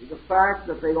to the fact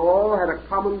that they all had a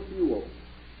common fuel.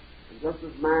 And just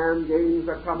as man gains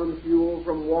a common fuel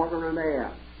from water and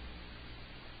air,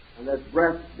 and as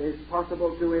breath is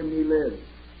possible to him, he lives.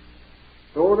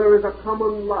 So there is a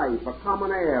common life, a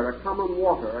common air, a common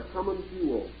water, a common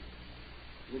fuel,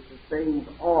 which sustains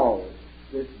all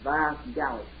this vast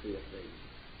galaxy of things.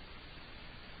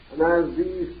 And as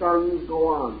these suns go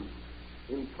on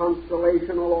in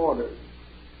constellational orders,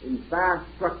 in vast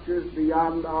structures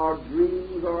beyond our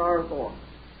dreams or our thoughts,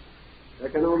 there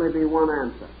can only be one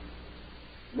answer,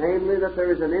 namely that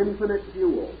there is an infinite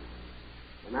fuel,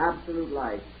 an absolute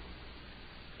life,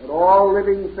 that all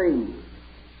living things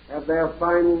have their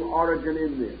final origin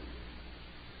in this,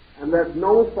 and that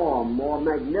no form more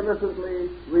magnificently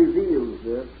reveals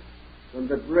this than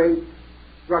the great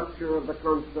structure of the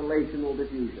constellational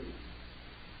diffusion.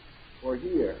 For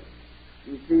here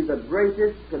we see the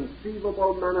greatest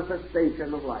conceivable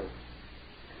manifestation of life.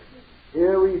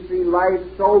 Here we see life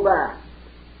so vast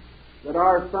that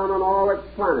our sun and all its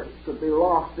planets could be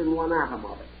lost in one atom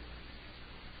of it.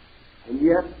 And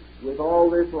yet, with all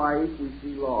this life, we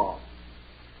see law.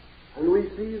 And we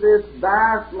see this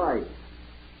vast life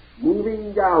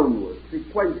moving downward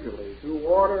sequentially through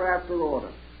order after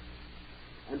order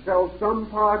until some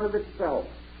part of itself,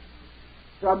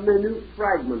 some minute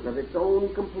fragment of its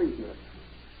own completeness,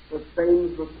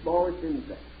 sustains the smallest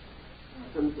insect,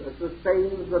 and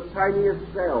sustains the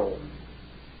tiniest cell,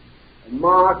 and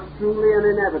marks truly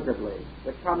and inevitably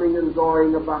the coming and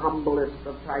going of the humblest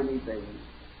of tiny things.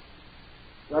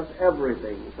 Thus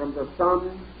everything, from the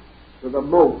sun to the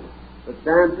mote that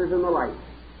dances in the light,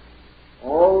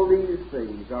 all these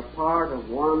things are part of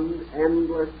one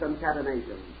endless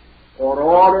concatenation, or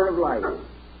order of life,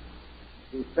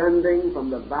 descending from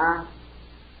the vast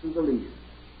to the least,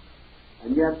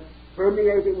 and yet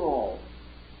permeating all,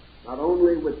 not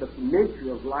only with the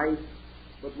nature of life,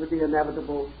 but with the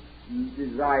inevitable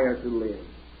desire to live,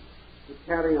 to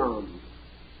carry on,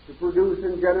 to produce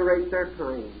and generate their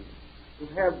kind, to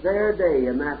have their day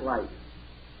in that light,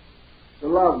 to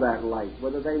love that light,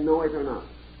 whether they know it or not,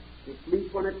 to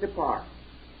sleep when it departs,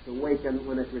 to waken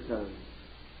when it returns.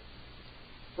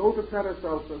 So to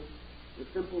Paracelsus, the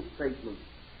simple statement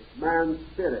that man's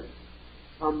spirit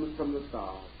comes from the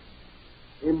stars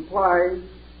implies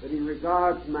that he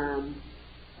regards man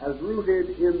as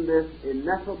rooted in this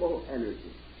ineffable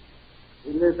energy,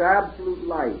 in this absolute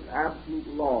life, absolute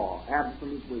law,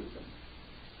 absolute wisdom.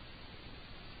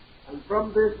 And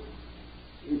from this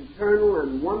internal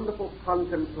and wonderful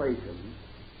contemplation,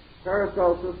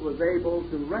 Paracelsus was able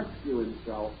to rescue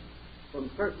himself from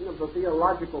certain of the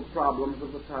theological problems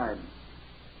of the time.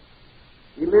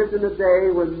 He lived in a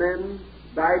day when men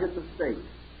died at the stake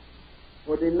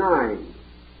for denying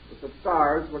that the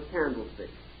stars were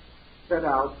candlesticks set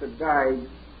out to guide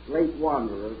late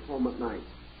wanderers home at night.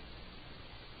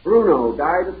 Bruno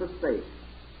died at the stake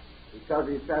because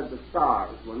he said the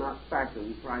stars were not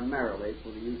fashioned primarily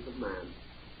for the use of man.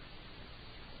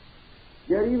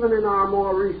 Yet even in our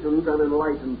more recent and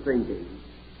enlightened thinking,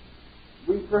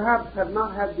 we perhaps have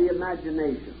not had the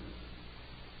imagination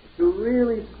to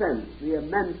really sense the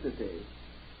immensity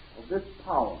of this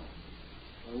power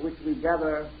by which we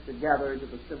gather together into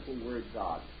the simple word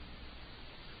God.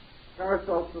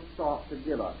 Paracelsus sought to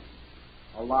give us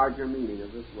a larger meaning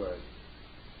of this word.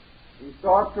 He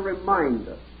sought to remind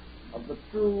us of the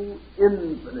true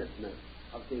infiniteness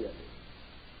of deity.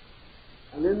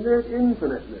 And in this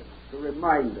infiniteness, to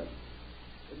remind us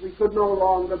that we could no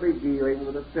longer be dealing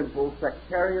with a simple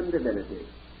sectarian divinity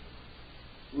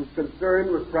whose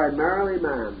concern was primarily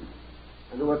man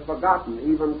and who had forgotten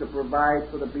even to provide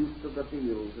for the beasts of the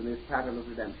fields in his pattern of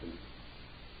redemption.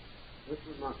 This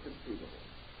was not conceivable.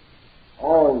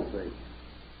 All things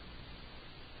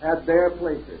had their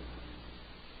places,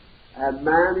 and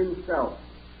man himself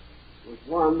was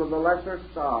one of the lesser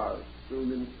stars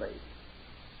strewn in space,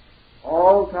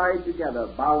 all tied together,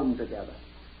 bound together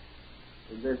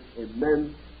in this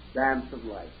immense dance of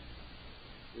life,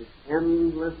 this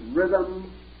endless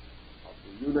rhythm of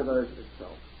the universe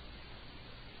itself.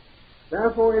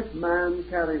 Therefore, if man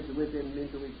carries with him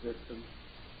into existence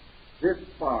this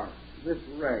spark, this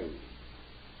ray,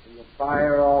 from the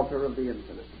fire altar of the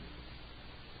infinite,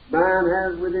 man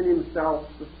has within himself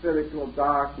the spiritual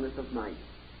darkness of night.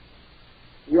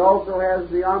 He also has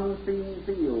the unseen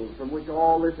field from which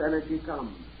all this energy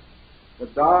comes, the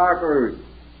dark earth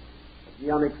of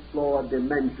the unexplored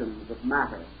dimensions of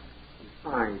matter and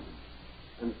time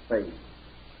and space.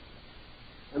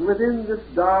 And within this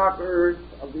dark earth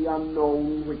of the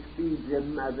unknown which feeds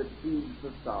him as it feeds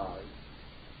the stars,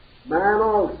 man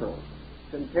also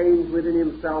contains within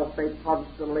himself a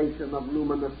constellation of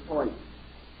luminous points,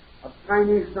 of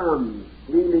tiny suns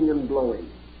gleaming and glowing.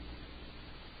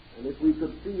 And if we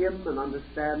could see him and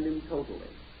understand him totally,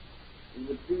 we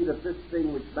would see that this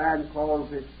thing which man calls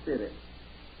his spirit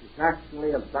is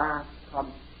actually a vast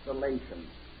constellation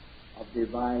of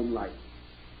divine light.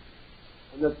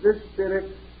 And that this spirit,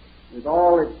 with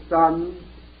all its suns,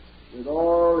 with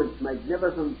all its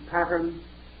magnificent patterns,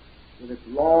 with its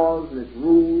laws and its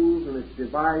rules and its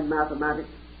divine mathematics,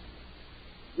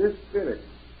 this spirit,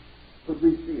 could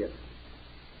we see it,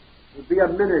 would be a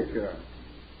miniature of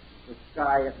the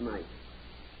sky at night.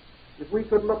 If we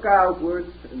could look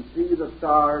outwards and see the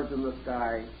stars in the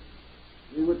sky,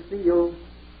 we would feel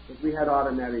that we had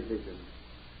ordinary vision.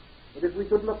 But if we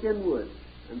could look inward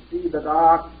and see the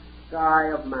dark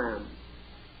sky of man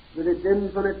with its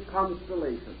infinite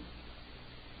constellations,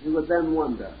 we would then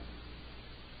wonder,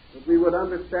 that we would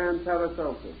understand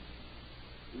Paracelsus,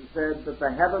 who said that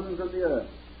the heavens and the earth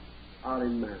are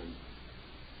in man.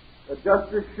 But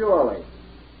just as surely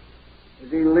as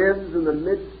he lives in the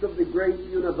midst of the great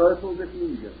universal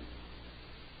diffusion,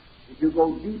 if you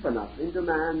go deep enough into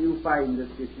man, you find this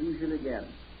diffusion again.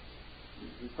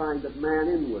 You find that man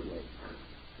inwardly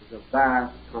is a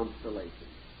vast constellation.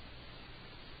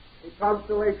 A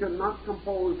constellation not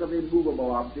composed of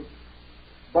immovable objects,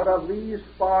 but of these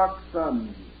spark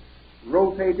suns,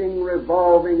 rotating,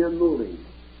 revolving, and moving,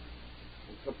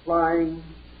 and supplying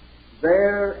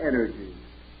their energy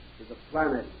to the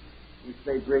planet which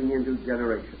they bring into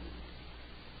generation.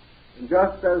 And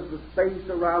just as the space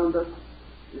around us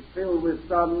is filled with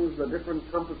suns, the different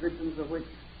compositions of which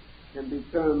can be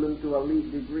determined to a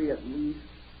degree at least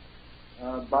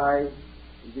by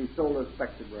the solar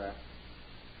spectrograph,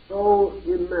 so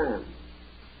in man,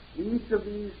 each of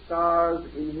these stars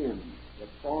in him that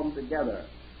form together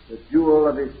the jewel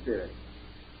of his spirit,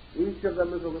 each of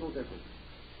them is a little different.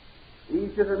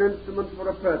 Each is an instrument for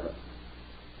a purpose.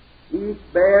 Each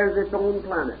bears its own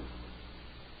planet.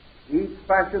 Each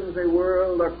fashions a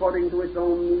world according to its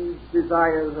own needs,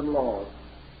 desires, and laws.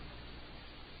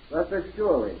 Thus as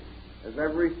surely as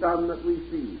every sun that we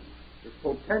see is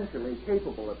potentially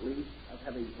capable, at least, of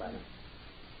having planets,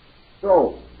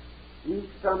 so each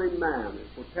sun in man is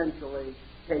potentially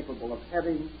capable of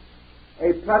having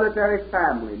a planetary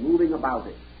family moving about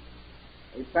it,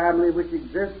 a family which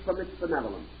exists from its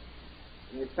benevolence,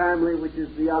 and a family which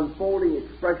is the unfolding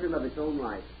expression of its own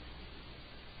life.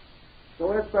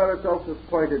 So as Paracelsus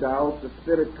pointed out, the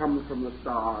spirit comes from the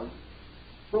stars,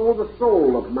 so the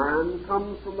soul of man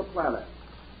comes from the planet.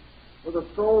 For the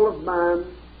soul of man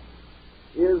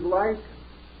is like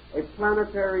a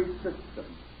planetary system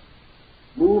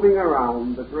moving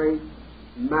around the great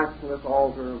matchless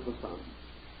altar of the sun.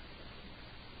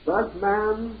 Thus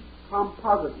man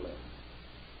compositely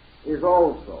is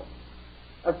also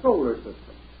a solar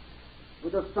system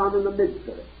with a sun in the midst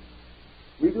of it.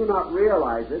 We do not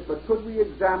realize it, but could we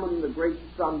examine the great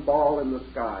sun ball in the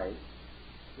sky,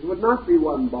 it would not be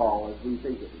one ball as we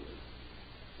think it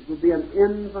is. It would be an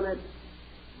infinite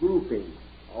grouping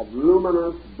of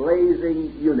luminous,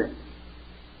 blazing units.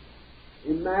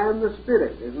 In man, the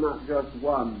spirit is not just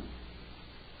one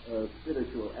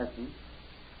spiritual essence.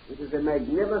 It is a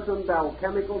magnificent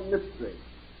alchemical mystery,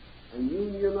 a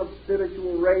union of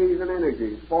spiritual rays and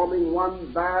energies, forming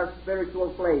one vast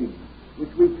spiritual flame,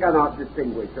 which we cannot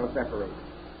distinguish or separate,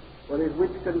 but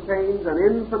which contains an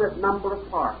infinite number of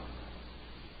parts,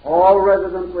 all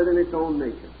resident within its own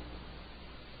nature.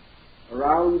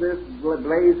 Around this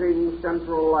blazing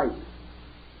central light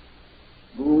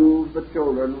move the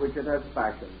children which it has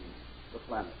fashioned, the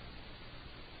planet.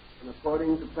 And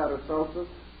according to Paracelsus,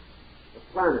 the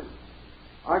planet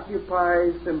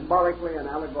occupies symbolically and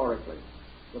allegorically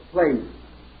the place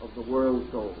of the world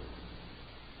soul.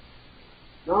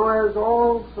 Now, as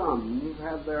all suns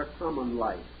have their common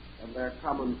light and their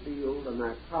common field and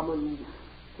their common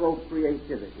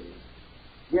procreativity,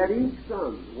 yet each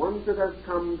sun, once it has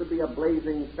come to be a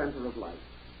blazing center of light,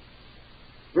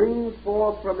 brings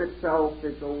forth from itself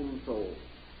its own soul,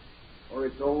 or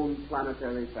its own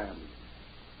planetary family.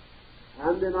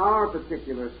 And in our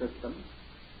particular system,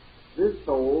 this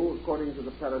soul, according to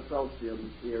the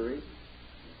Paracelsian theory,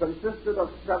 consisted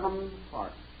of 7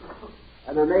 parts,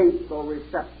 and an 8th or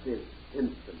receptive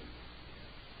instrument.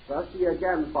 Thus he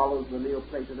again follows the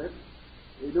Neoplatonist,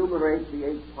 enumerates the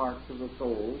 8 parts of the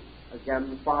soul,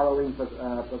 again following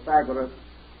Pythagoras,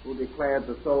 who declared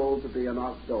the soul to be an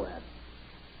octoad,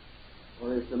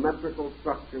 or a symmetrical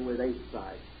structure with 8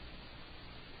 sides.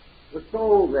 The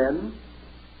soul, then,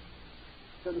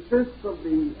 consists of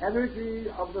the energy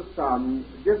of the sun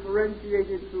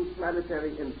differentiated through planetary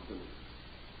instruments.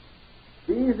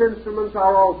 These instruments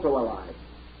are also alive,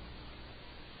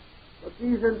 but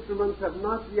these instruments have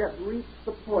not yet reached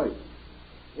the point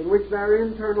in which their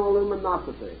internal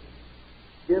luminosity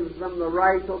gives them the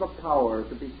right or the power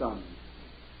to be sons.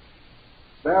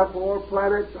 Therefore,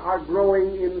 planets are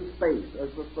growing in space as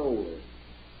the soul is,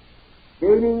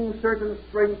 gaining certain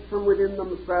strength from within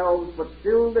themselves, but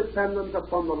still dependent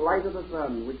upon the light of the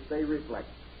sun, which they reflect.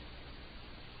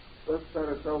 Thus,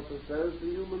 Paracelsus says,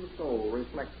 the human soul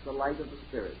reflects the light of the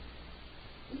spirit.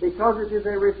 And because it is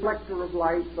a reflector of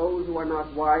light, those who are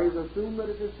not wise assume that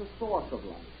it is the source of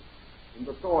light, and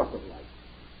the source of light.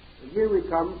 And here we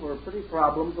come for a pretty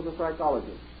problem for the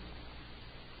psychologist.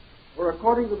 For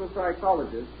according to the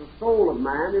psychologist, the soul of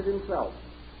man is himself.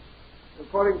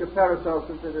 According to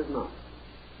Paracelsus, it is not.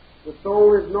 The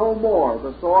soul is no more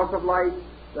the source of light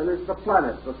than is the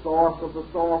planet, the source of the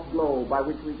soft glow by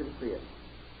which we can see it.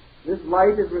 This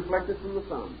light is reflected from the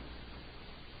sun.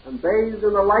 And bathed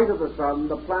in the light of the sun,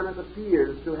 the planet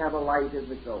appears to have a light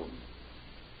of its own.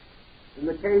 In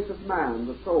the case of man,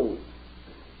 the soul,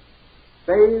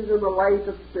 bathed in the light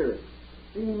of spirit,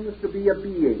 seems to be a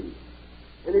being.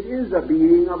 And it is a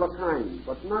being of a kind,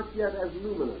 but not yet as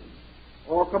luminous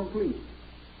or complete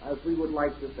as we would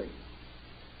like to think.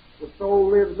 The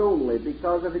soul lives only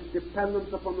because of its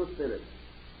dependence upon the spirit.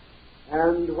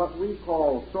 And what we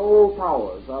call soul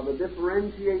powers are the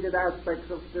differentiated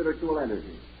aspects of spiritual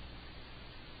energy.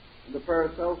 In the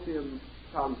Paracelsian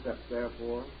concept,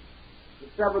 therefore, the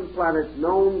 7 planets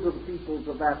known to the peoples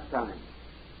of that time,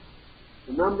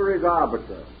 the number is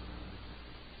arbitrary,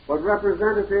 but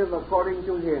representative, according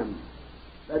to him,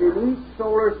 that in each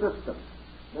solar system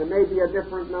there may be a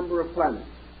different number of planets.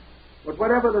 But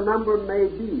whatever the number may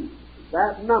be,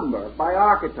 that number, by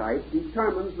archetype,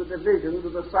 determines the divisions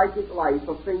of the psychic life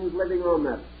of things living on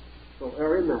that,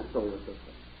 or in that solar system.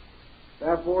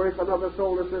 Therefore, if another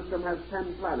solar system has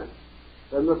 10 planets,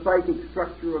 then the psychic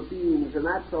structure of beings in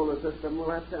that solar system will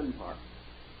have 10 parts.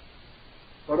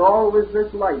 But always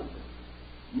this light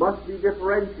must be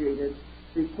differentiated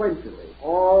sequentially,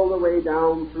 all the way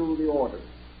down through the order.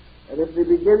 And if the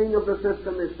beginning of the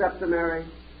system is septenary,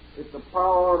 if the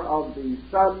power of the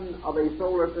sun of a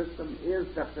solar system is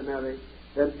septenary,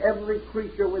 then every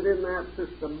creature within that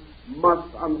system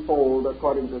must unfold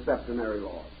according to septenary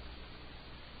laws.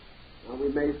 Now, we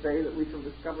may say that we shall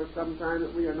discover sometime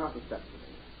that we are not a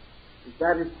septenary. If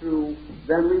that is true,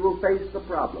 then we will face the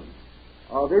problem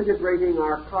of integrating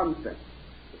our concept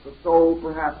that the soul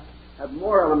perhaps have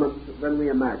more elements than we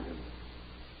imagine.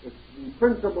 The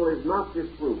principle is not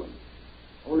disproven.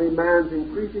 Only man's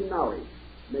increasing knowledge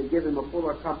may give him a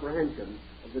fuller comprehension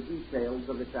of the details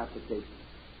of its application.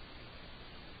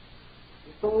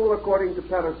 The soul, according to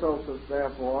Paracelsus,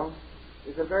 therefore,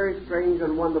 is a very strange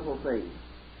and wonderful thing.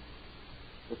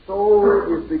 The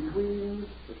soul is between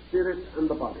the spirit and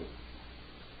the body.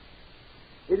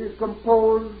 It is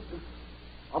composed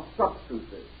of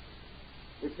substances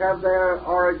which have their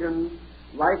origin,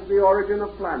 like the origin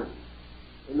of planets,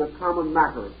 in the common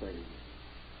matter of things.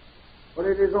 But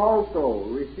it is also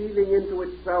receiving into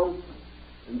itself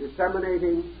and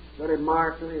disseminating very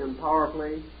markedly and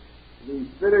powerfully the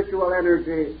spiritual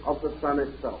energy of the sun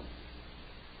itself.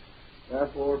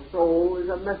 Therefore, soul is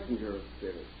a messenger of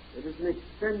spirit. It is an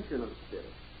extension of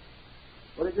spirit.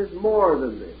 But it is more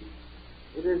than this.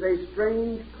 It is a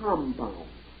strange compound.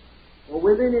 For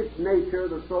within its nature,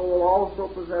 the soul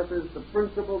also possesses the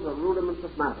principles or rudiments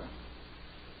of matter.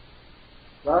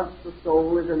 Thus, the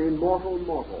soul is an immortal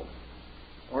mortal,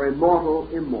 or immortal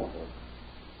immortal.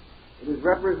 It is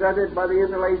represented by the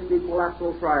interlaced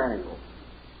equilateral triangle,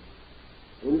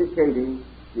 indicating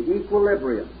the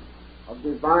equilibrium of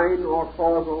divine or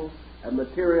causal and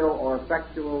material or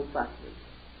effectual factors.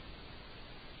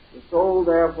 The soul,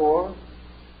 therefore,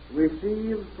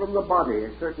 receives from the body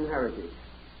a certain heritage.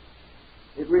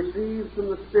 It receives from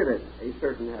the spirit a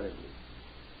certain heritage.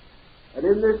 And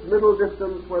in this middle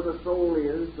distance where the soul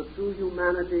is, the true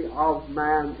humanity of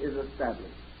man is established.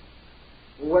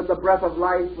 And when the breath of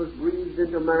life was breathed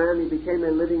into man, he became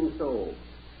a living soul.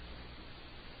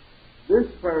 This,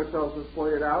 Paracelsus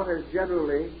pointed out, has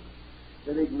generally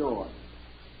been ignored.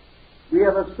 We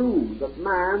have assumed that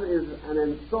man is an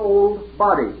ensouled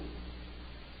body.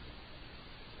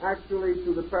 Actually,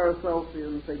 to the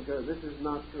Paracelsian thinker, this is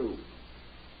not true.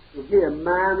 To him,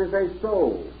 man is a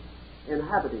soul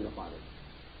inhabiting a body.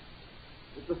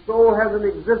 That the soul has an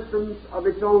existence of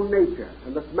its own nature,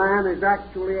 and that man is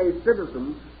actually a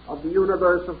citizen of the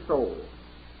universe of souls.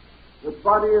 The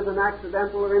body is an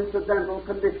accidental or incidental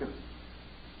condition.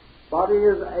 Body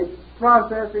is a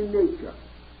process in nature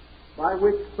by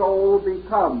which soul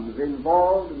becomes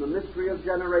involved in the mystery of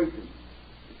generation.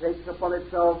 It takes upon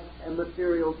itself a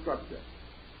material structure.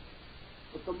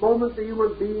 But the moment the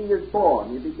human being is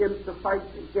born, he begins to fight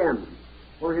again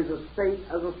for his estate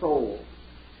as a soul.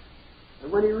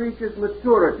 And when he reaches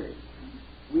maturity,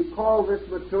 we call this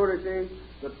maturity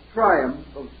the triumph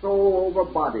of soul over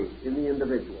body in the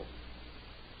individual.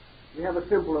 We have a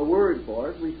simpler word for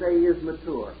it. We say he is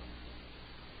mature.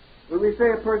 When we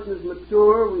say a person is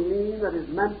mature, we mean that his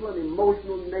mental and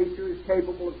emotional nature is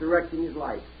capable of directing his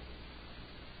life.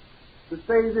 To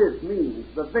say this means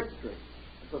the victory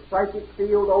of the psychic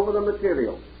field over the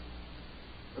material,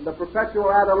 and the perpetual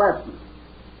adolescent,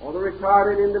 or the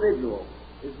retarded individual,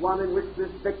 is one in which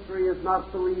this victory is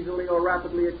not so easily or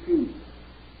rapidly achieved.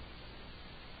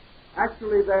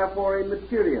 Actually, therefore, a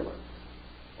materialist,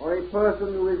 or a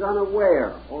person who is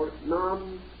unaware or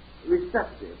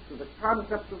non-receptive to the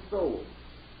concept of soul,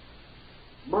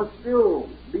 must still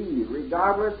be,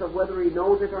 regardless of whether he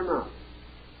knows it or not,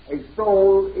 a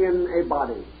soul in a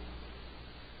body.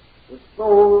 The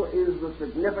soul is the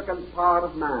significant part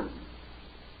of man,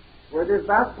 for it is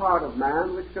that part of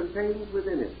man which contains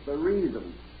within it the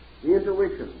reason, the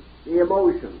intuition, the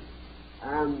emotion,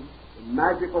 and the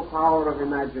magical power of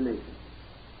imagination.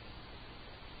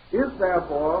 If,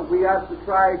 therefore, we are to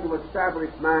try to establish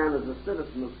man as a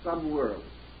citizen of some world,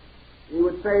 we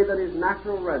would say that his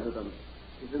natural residence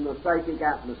is in the psychic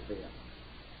atmosphere,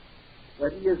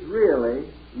 that he is really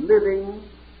living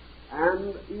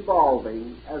and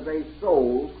evolving as a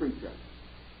soul creature.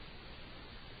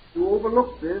 To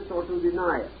overlook this or to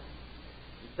deny it,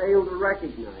 to fail to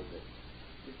recognize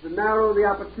it, is to narrow the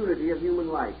opportunity of human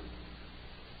life.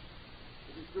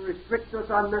 It is to restrict us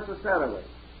unnecessarily.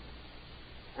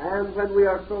 And when we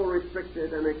are so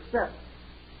restricted and accept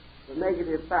the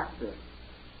negative factor,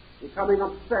 becoming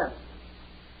obsessed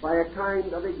by a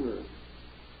kind of ignorance,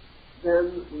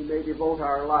 then we may devote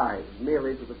our lives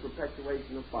merely to the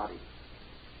perpetuation of body.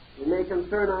 We may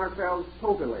concern ourselves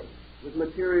totally with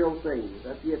material things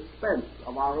at the expense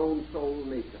of our own soul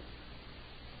nature.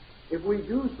 If we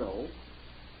do so,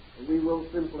 we will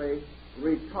simply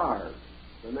retard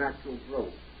the natural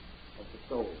growth of the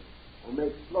soul, or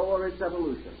make slower its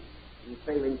evolution in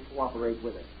failing to cooperate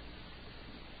with it.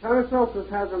 Paracelsus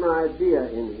has an idea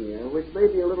in here which may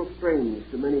be a little strange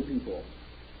to many people.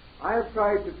 I have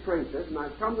tried to trace it, and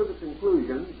I've come to the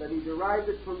conclusion that he derived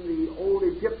it from the old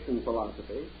Egyptian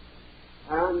philosophy,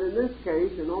 and in this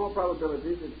case, in all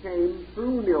probabilities, it came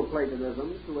through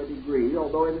Neoplatonism to a degree,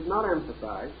 although it is not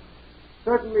emphasized.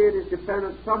 Certainly it is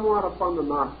dependent somewhat upon the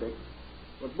Gnostics,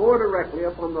 but more directly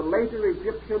upon the later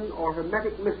Egyptian or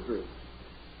Hermetic mysteries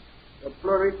that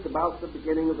flourished about the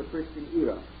beginning of the Christian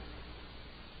era.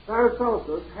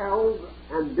 Paracelsus held,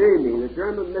 and Demi, the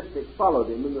German mystic, followed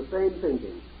him in the same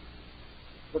thinking,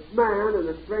 that man, in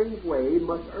a strange way,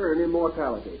 must earn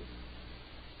immortality.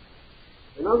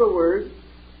 In other words,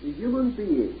 the human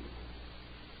being,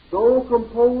 though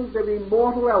composed of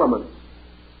immortal elements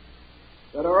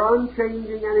that are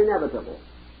unchanging and inevitable,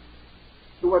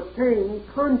 to attain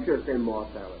conscious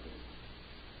immortality,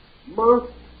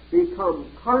 must become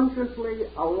consciously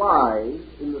alive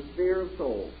in the sphere of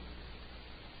soul.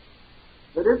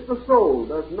 That if the soul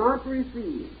does not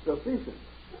receive sufficient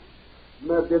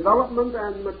development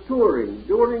and maturing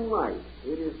during life,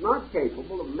 it is not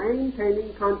capable of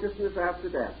maintaining consciousness after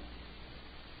death.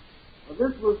 Now,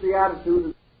 this was the attitude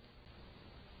of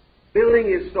building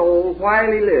his soul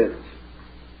while he lives.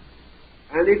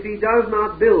 And if he does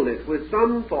not build it with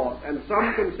some thought and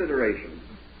some consideration,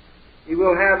 he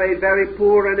will have a very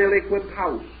poor and ill-equipped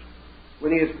house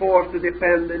when he is forced to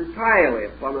depend entirely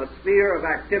upon a sphere of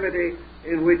activity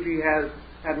in which he has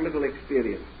had little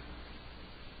experience.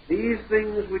 These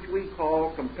things which we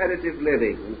call competitive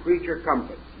living and creature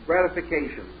comforts,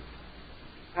 gratifications,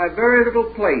 have very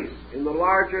little place in the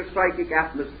larger psychic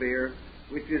atmosphere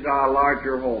which is our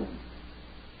larger home.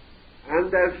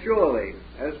 And as surely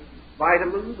as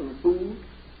vitamins and food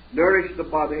nourish the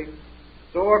body,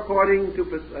 so according to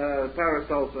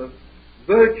Paracelsus,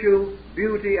 virtue,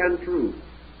 beauty, and truth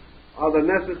are the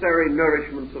necessary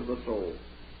nourishments of the soul.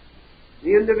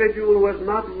 The individual who has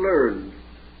not learned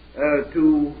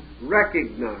to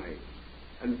recognize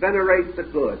and venerate the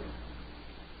good,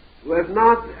 who has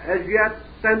not as yet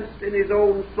sensed in his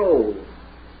own soul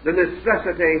the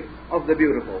necessity of the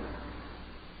beautiful,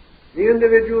 the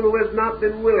individual who has not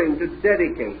been willing to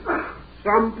dedicate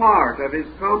some part of his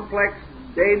complex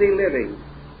daily living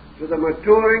to the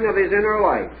maturing of his inner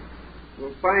life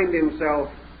will find himself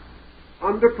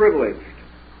underprivileged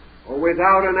or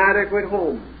without an adequate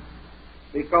home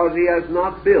because he has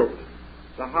not built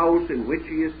the house in which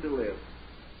he is to live.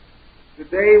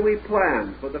 Today we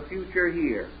plan for the future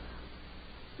here,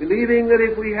 believing that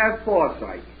if we have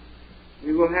foresight,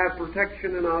 we will have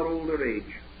protection in our older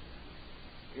age.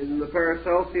 In the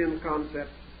Paracelsian concept,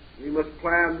 we must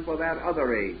plan for that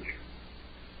other age,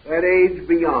 that age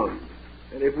beyond.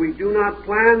 And if we do not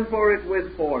plan for it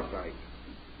with foresight,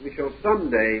 we shall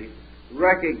someday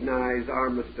recognize our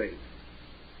mistakes.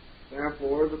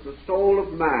 Therefore, that the soul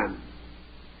of man,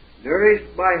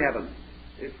 nourished by heaven,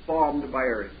 is formed by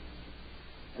earth.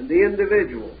 And the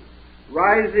individual,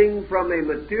 rising from a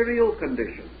material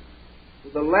condition to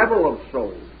the level of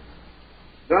soul,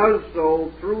 does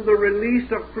so through the release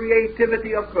of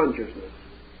creativity of consciousness,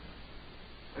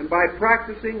 and by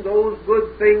practicing those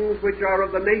good things which are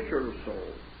of the nature of soul.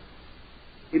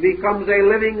 He becomes a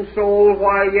living soul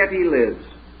while yet he lives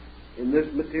in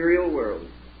this material world,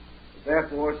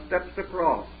 therefore steps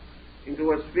across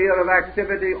into a sphere of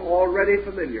activity already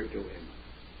familiar to him,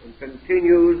 and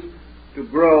continues to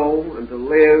grow and to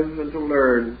live and to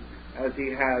learn as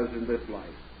he has in this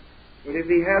life. But if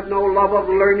he has no love of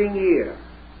learning here,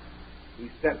 he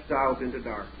steps out into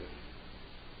darkness.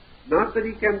 Not that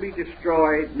he can be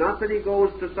destroyed, not that he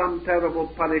goes to some terrible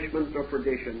punishment or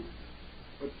perdition,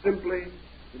 but simply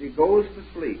that he goes to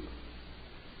sleep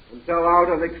until out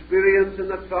of experience in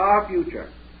the far future,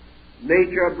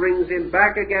 nature brings him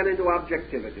back again into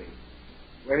objectivity,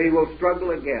 where he will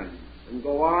struggle again and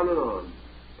go on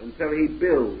until he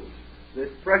builds this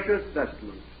precious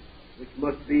vestment which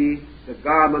must be the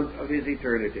garment of his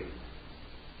eternity.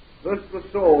 Thus the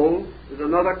soul is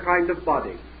another kind of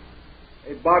body,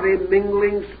 a body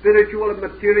mingling spiritual and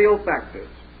material factors,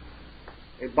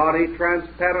 a body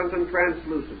transparent and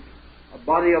translucent, a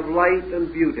body of light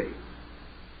and beauty,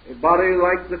 a body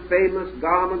like the famous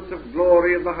garments of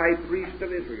glory of the high priest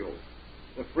of Israel,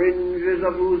 the fringes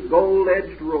of whose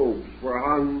gold-edged robes were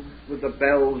hung with the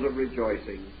bells of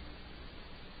rejoicing.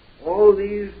 All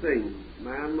these things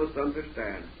man must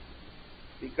understand,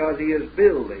 because he is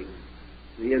building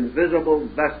the invisible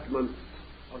vestments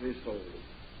of his soul.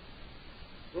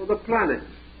 So the planets,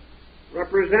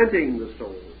 representing the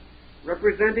soul,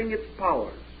 representing its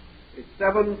powers, its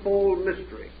sevenfold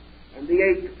mystery, and the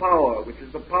eighth power, which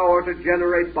is the power to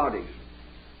generate bodies,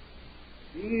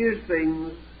 these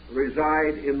things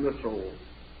reside in the soul.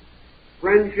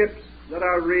 Friendships that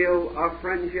are real are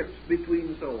friendships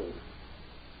between souls.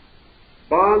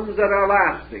 Bonds that are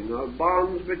lasting are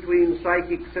bonds between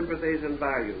psychic sympathies and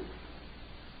values.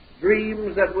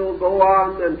 Dreams that will go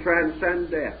on and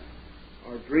transcend death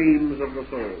are dreams of the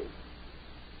soul.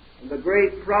 And the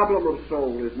great problem of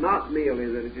soul is not merely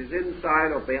that it is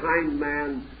inside or behind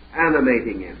man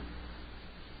animating him.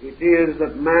 It is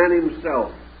that man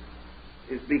himself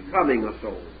is becoming a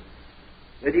soul,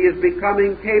 that he is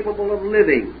becoming capable of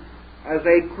living as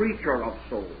a creature of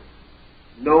soul,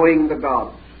 knowing the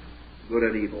gods, good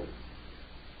and evil.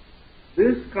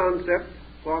 This concept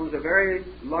forms a very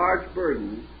large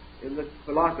burden in the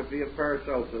philosophy of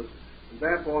Paracelsus, and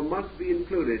therefore must be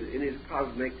included in his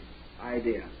cosmic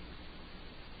idea.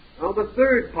 Now the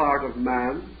third part of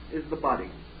man is the body.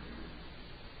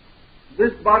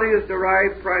 This body is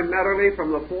derived primarily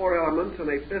from the four elements and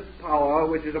a fifth power,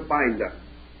 which is a binder.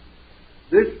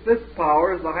 This fifth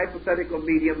power is the hypothetical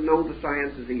medium known to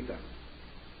science as ether.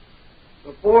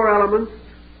 The four elements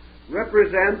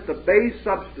represent the base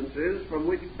substances from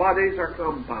which bodies are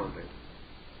compounded.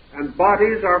 And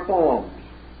bodies are forms.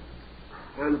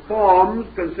 And forms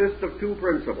consist of two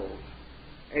principles.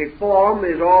 A form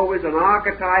is always an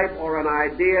archetype or an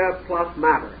idea plus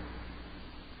matter.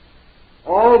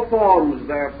 All forms,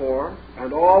 therefore,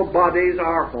 and all bodies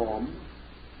are forms,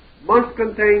 must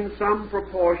contain some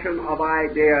proportion of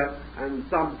idea and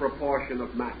some proportion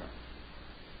of matter.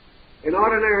 In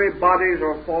ordinary bodies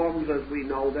or forms as we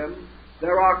know them,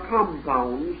 there are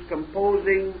compounds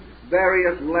composing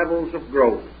various levels of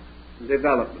growth and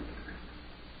development.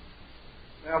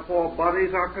 Therefore,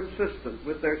 bodies are consistent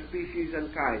with their species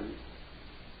and kinds,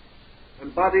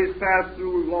 and bodies pass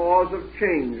through laws of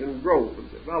change and growth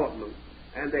and development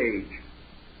and age.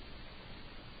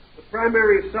 The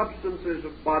primary substances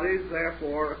of bodies,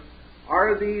 therefore,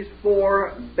 are these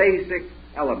four basic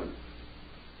elements.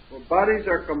 For bodies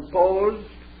are composed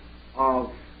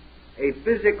of a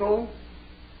physical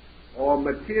or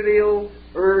material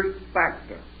earth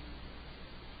factor,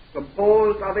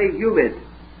 composed of a humid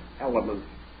element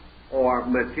or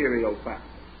material factor,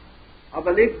 of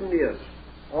an igneous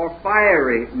or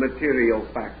fiery material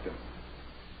factor,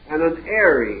 and an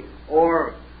airy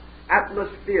or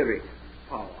atmospheric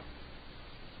power.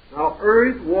 Now,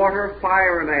 earth, water,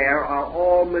 fire, and air are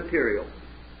all materials,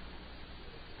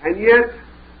 and yet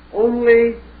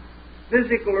only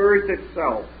physical earth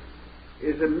itself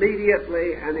is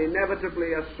immediately and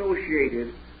inevitably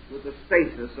associated with the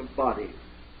stasis of bodies.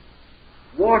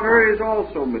 Water is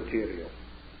also material,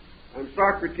 and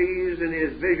Socrates in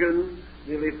his vision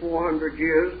nearly 400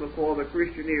 years before the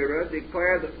Christian era,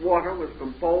 declared that water was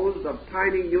composed of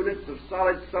tiny units of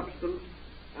solid substance,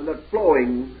 and that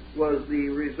flowing was the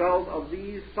result of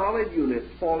these solid units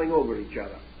falling over each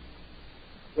other.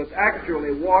 But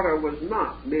actually water was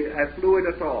not a fluid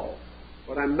at all,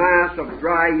 but a mass of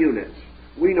dry units.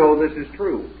 We know this is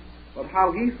true, but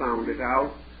how he found it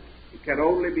out, it can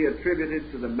only be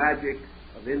attributed to the magic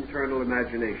of internal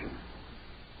imagination.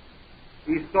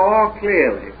 He saw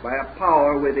clearly by a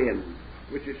power within,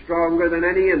 which is stronger than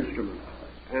any instrument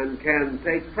and can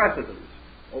take precedence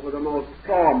over the most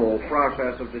formal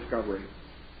process of discovery.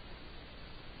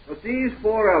 But these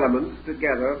four elements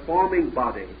together, forming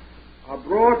body, are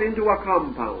brought into a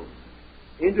compound,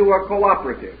 into a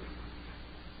cooperative,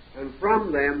 and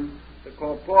from them the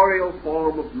corporeal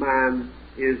form of man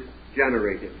is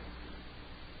generated.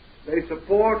 They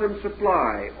support and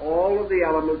supply all of the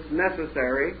elements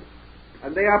necessary,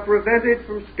 and they are prevented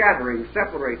from scattering,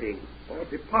 separating, or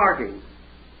departing,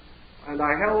 and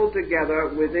are held together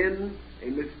within a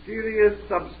mysterious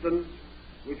substance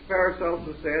which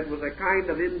Paracelsus said was a kind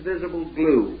of invisible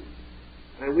glue,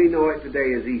 and we know it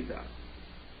today as ether.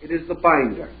 It is the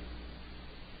binder.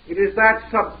 It is that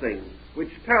something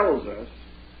which tells us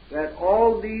that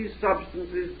all these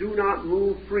substances do not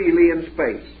move freely in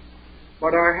space,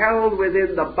 but are held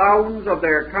within the bounds of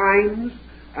their kinds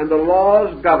and the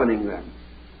laws governing them.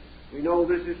 We know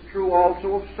this is true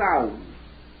also of sound,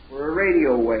 for a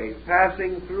radio wave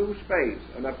passing through space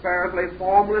and apparently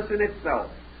formless in itself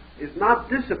is not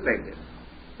dissipated,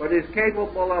 but is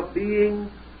capable of being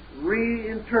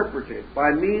reinterpreted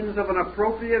by means of an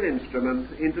appropriate instrument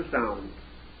into sound.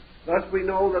 Thus we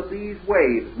know that these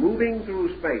waves, moving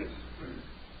through space,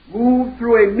 moved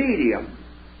through a medium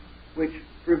which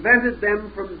prevented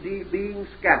them from being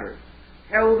scattered,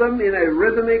 held them in a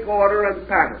rhythmic order and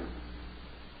pattern,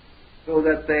 so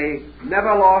that they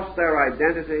never lost their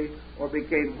identity or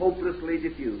became hopelessly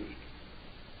diffused.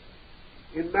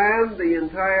 In man, the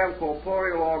entire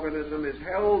corporeal organism is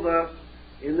held thus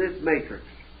in this matrix,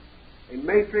 a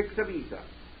matrix of ether,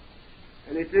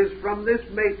 and it is from this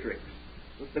matrix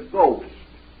that the ghost,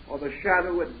 or the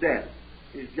shadow at death,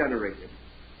 is generated.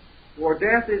 For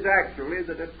death is actually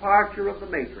the departure of the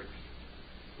matrix.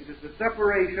 It is the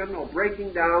separation or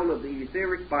breaking down of the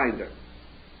etheric binder.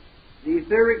 The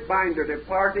etheric binder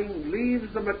departing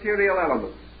leaves the material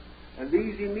elements, and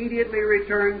these immediately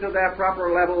return to their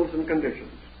proper levels and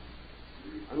conditions,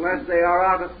 unless they are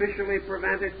artificially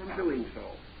prevented from doing so.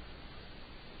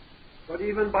 But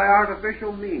even by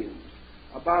artificial means,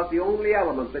 about the only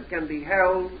element that can be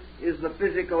held is the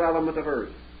physical element of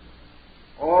earth.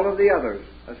 All of the others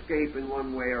escape in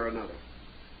one way or another.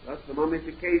 Thus the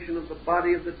mummification of the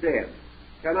body of the dead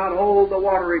cannot hold the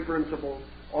watery principle,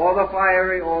 or the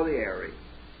fiery, or the airy.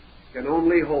 It can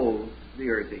only hold the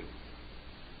earthy.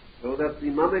 So that the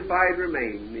mummified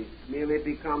remain merely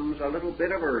becomes a little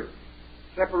bit of earth,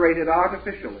 separated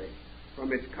artificially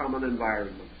from its common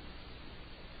environment.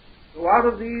 So out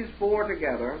of these four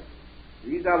together,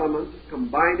 these elements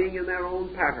combining in their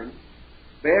own pattern,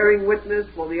 bearing witness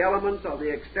for the elements of the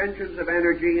extensions of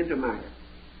energy into matter.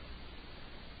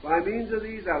 By means of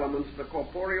these elements, the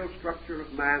corporeal structure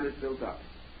of man is built up.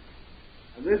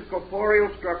 And this corporeal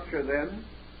structure, then,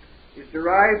 is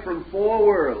derived from four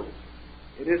worlds.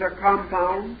 It is a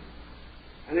compound,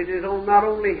 and it is not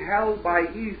only held by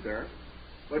ether,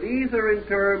 but ether in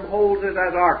turn holds it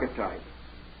as archetype.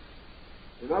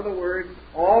 In other words,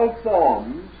 all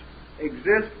forms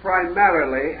exist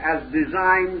primarily as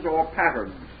designs or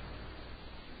patterns.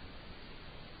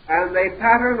 And a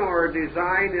pattern or a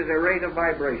design is a rate of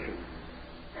vibration.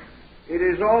 It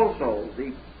is also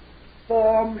the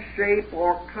form, shape,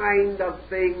 or kind of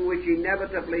thing which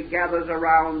inevitably gathers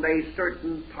around a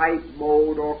certain type,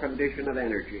 mode, or condition of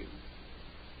energy.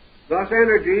 Thus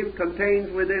energy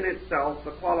contains within itself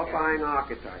the qualifying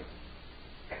archetype.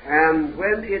 And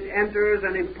when it enters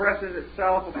and impresses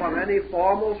itself upon any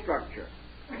formal structure,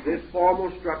 this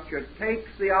formal structure takes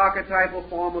the archetypal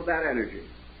form of that energy,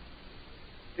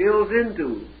 fills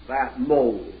into that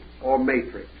mold or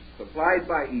matrix supplied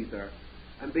by ether,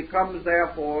 and becomes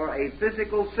therefore a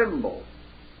physical symbol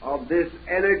of this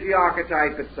energy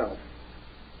archetype itself.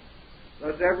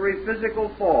 Thus every physical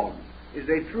form is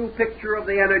a true picture of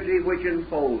the energy which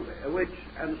enfolds it, which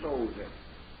ensouls it,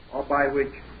 or by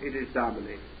which it is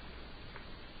dominated.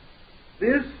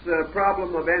 This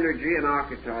problem of energy and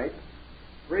archetype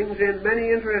brings in many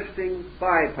interesting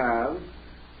bypaths,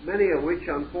 many of which,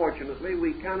 unfortunately,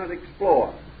 we cannot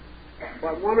explore.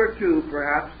 But one or two,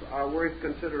 perhaps, are worth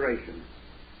consideration.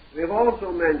 We have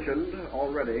also mentioned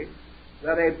already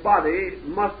that a body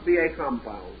must be a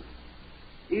compound.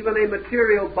 Even a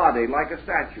material body, like a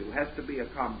statue, has to be a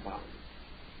compound.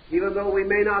 Even though we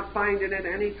may not find in it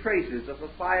any traces of the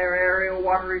fire, air, or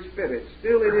watery spirit,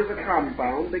 still it is a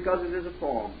compound because it is a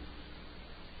form.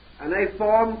 And a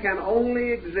form can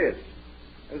only exist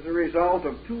as a result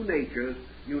of two natures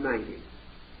uniting.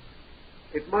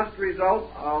 It must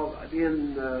result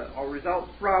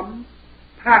from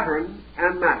pattern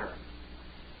and matter.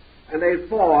 And a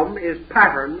form is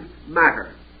patterned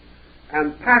matter.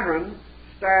 And pattern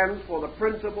stands for the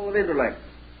principle of intellect.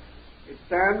 It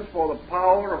stands for the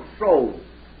power of soul.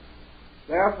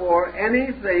 Therefore,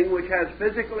 anything which has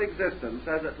physical existence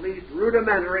has at least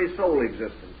rudimentary soul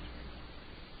existence.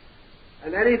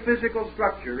 And any physical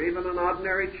structure, even an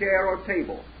ordinary chair or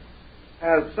table,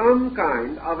 has some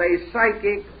kind of a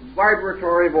psychic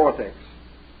vibratory vortex,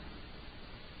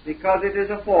 because it is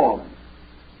a form.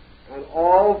 And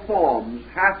all forms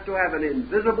have to have an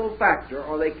invisible factor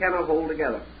or they cannot hold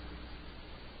together.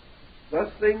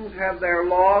 Thus things have their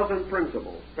laws and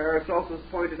principles. Paracelsus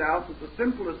pointed out that the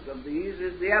simplest of these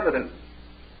is the evidence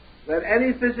that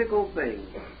any physical thing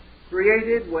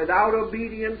created without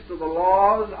obedience to the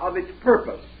laws of its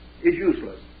purpose is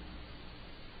useless.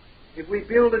 If we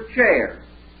build a chair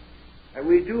and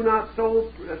we do not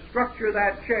so structure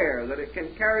that chair that it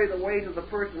can carry the weight of the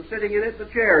person sitting in it, the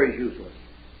chair is useless.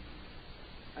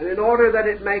 And in order that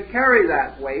it may carry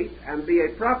that weight and be a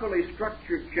properly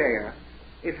structured chair,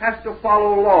 it has to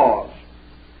follow laws.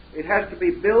 It has to be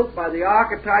built by the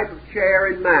archetype of chair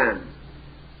in man.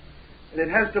 And it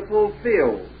has to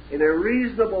fulfill, in a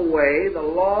reasonable way, the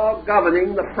law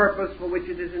governing the purpose for which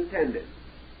it is intended.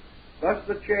 Thus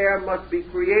the chair must be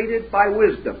created by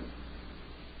wisdom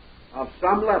of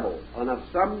some level and of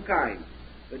some kind.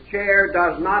 The chair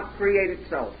does not create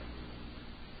itself.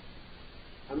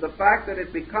 And the fact that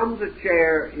it becomes a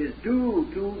chair is due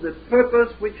to the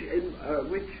purpose which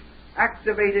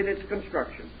activated its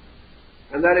construction,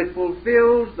 and that it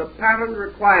fulfills the pattern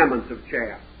requirements of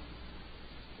chair.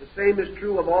 The same is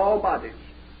true of all bodies.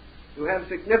 To have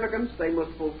significance, they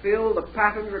must fulfill the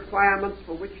pattern requirements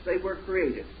for which they were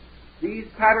created. These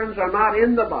patterns are not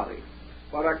in the body,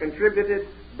 but are contributed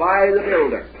by the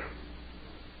builder.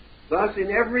 Thus,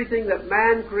 in everything that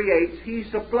man creates, he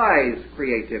supplies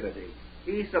creativity.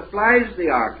 He supplies the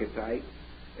archetype,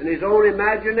 and his own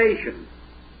imagination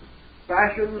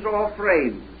fashions or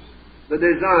frames the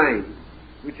design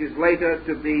which is later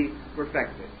to be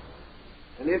perfected.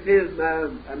 And if his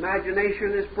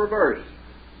imagination is perverse,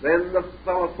 then the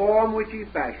form which he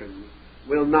fashions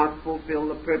will not fulfill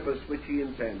the purpose which he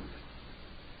intends.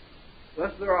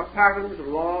 Thus there are patterns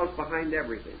and laws behind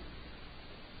everything.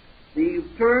 The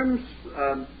term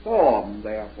form,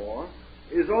 therefore,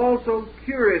 is also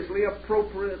curiously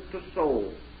appropriate to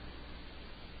soul.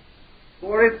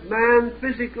 For if man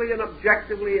physically and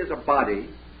objectively is a body,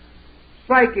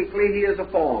 psychically he is a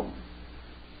form.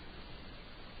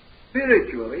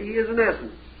 Spiritually he is an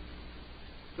essence.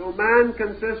 So man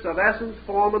consists of essence,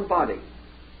 form, and body.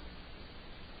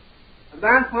 And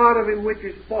that part of him which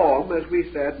is form, as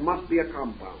we said, must be a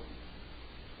compound.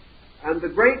 And the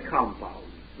great compound,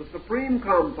 the supreme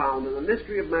compound in the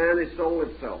mystery of man, is soul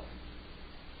itself.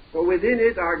 For within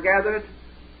it are gathered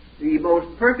the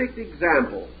most perfect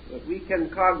example that we can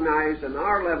cognize in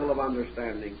our level of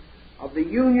understanding of the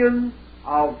union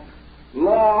of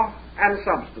law and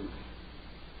substance.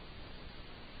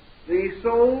 The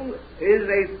soul is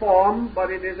a form,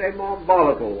 but it is a more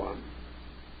volatile one.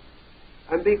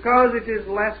 And because it is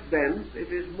less dense,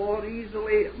 it is more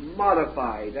easily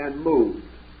modified and moved.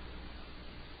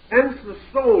 Hence the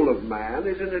soul of man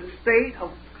is in a state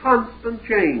of constant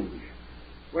change,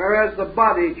 whereas the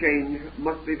body change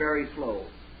must be very slow.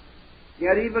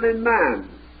 Yet even in man,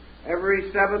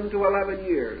 every 7 to 11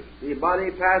 years, the body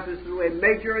passes through a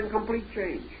major and complete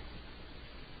change.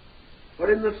 But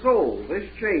in the soul, this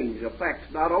change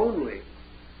affects not only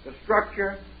the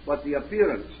structure, but the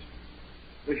appearance,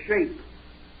 the shape,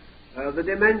 the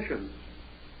dimensions.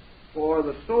 For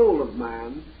the soul of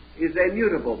man is a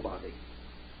mutable body,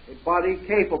 a body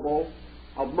capable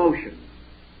of motion,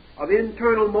 of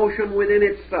internal motion within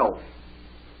itself.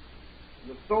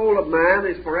 The soul of man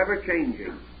is forever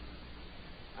changing,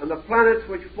 and the planets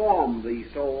which form the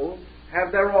soul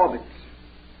have their orbits,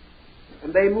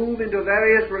 and they move into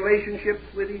various relationships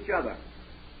with each other.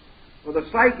 For the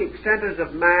psychic centers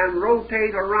of man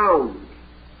rotate around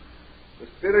the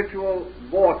spiritual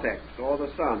vortex, or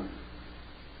the sun.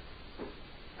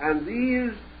 And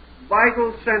these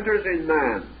vital centers in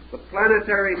man, the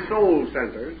planetary soul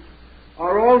centers,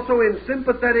 are also in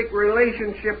sympathetic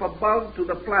relationship above to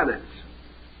the planets.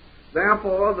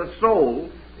 Therefore, the soul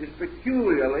is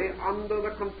peculiarly under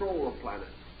the control of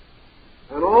planets.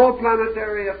 And all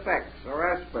planetary effects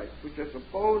or aspects which are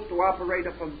supposed to operate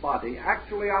upon body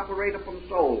actually operate upon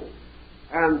soul,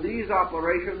 and these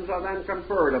operations are then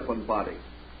conferred upon body.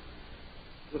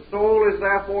 The soul is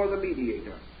therefore the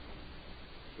mediator.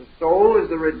 The soul is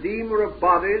the redeemer of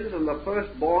bodies and the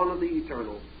firstborn of the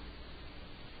eternal.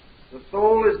 The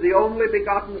soul is the only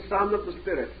begotten Son of the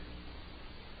Spirit,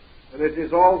 and it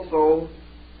is also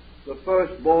the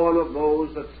firstborn of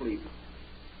those that sleep,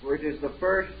 for it is the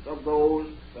first of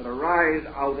those that arise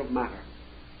out of matter.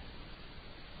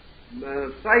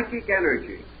 The psychic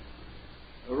energy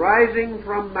arising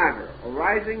from matter,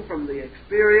 arising from the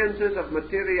experiences of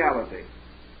materiality,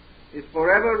 is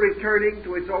forever returning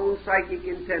to its own psychic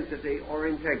intensity or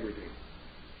integrity.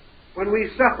 When we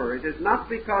suffer, it is not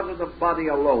because of the body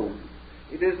alone.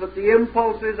 It is that the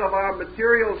impulses of our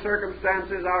material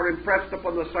circumstances are impressed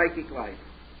upon the psychic life.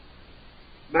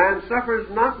 Man suffers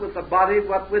not with the body,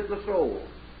 but with the soul.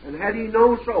 And had he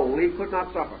no soul, he could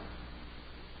not suffer.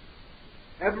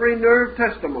 Every nerve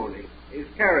testimony is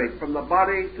carried from the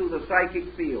body to the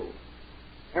psychic field.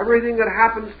 Everything that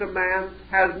happens to man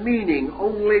has meaning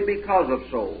only because of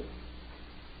soul.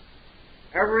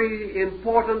 Every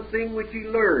important thing which he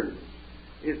learns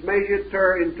is measured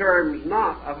in terms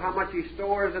not of how much he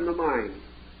stores in the mind,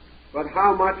 but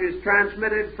how much is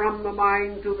transmitted from the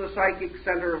mind to the psychic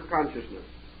center of consciousness.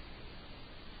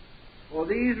 For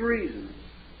these reasons,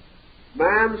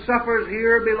 man suffers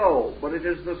here below, but it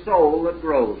is the soul that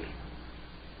grows.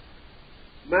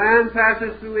 Man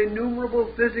passes through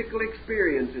innumerable physical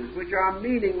experiences which are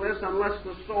meaningless unless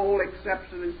the soul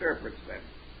accepts and interprets them.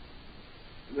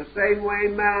 In the same way,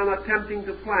 man attempting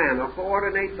to plan or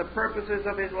coordinate the purposes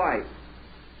of his life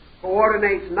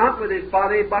coordinates not with his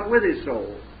body but with his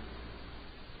soul.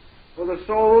 For the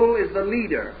soul is the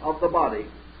leader of the body,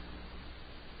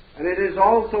 and it is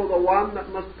also the one that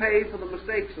must pay for the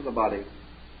mistakes of the body.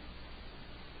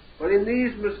 But in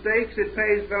these mistakes it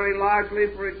pays very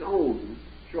largely for its own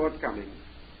shortcomings.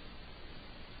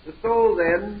 The soul,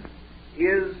 then,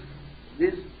 is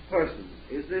this person,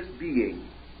 is this being.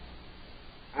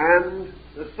 And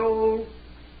the soul,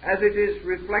 as it is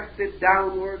reflected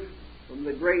downward from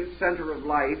the great center of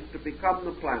life to become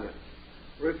the planet,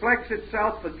 reflects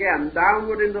itself again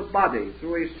downward in the body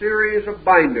through a series of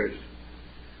binders.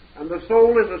 And the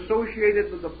soul is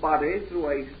associated with the body through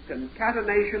a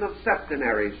concatenation of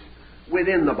septenaries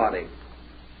within the body.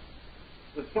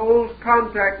 The soul's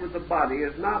contact with the body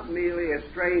is not merely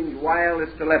a strange wireless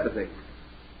telepathy.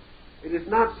 It is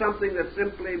not something that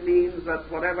simply means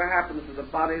that whatever happens to the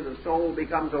body, the soul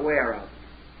becomes aware of.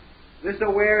 This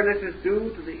awareness is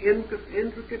due to the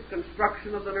intricate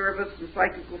construction of the nervous and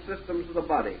psychical systems of the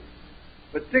body,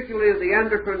 particularly the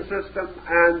endocrine system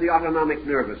and the autonomic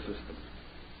nervous system.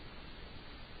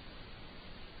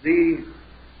 The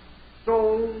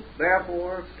soul,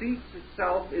 therefore, seats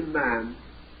itself in man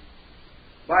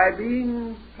by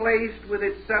being placed with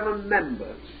its 7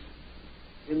 members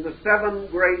in the 7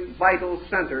 great vital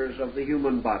centers of the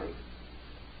human body.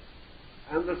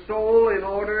 And the soul, in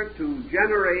order to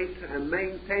generate and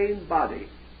maintain body,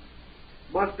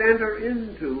 must enter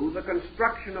into the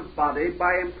construction of body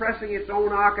by impressing its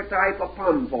own archetype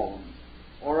upon form,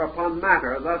 or upon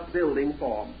matter, thus building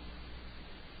form.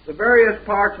 The various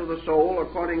parts of the soul,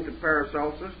 according to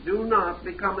Paracelsus, do not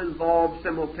become involved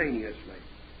simultaneously,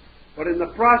 but in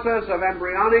the process of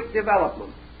embryonic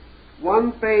development,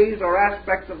 one phase or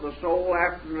aspect of the soul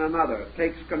after another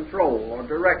takes control or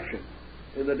direction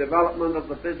in the development of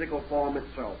the physical form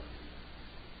itself.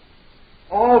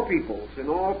 All peoples in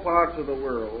all parts of the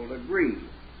world agree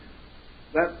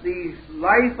that the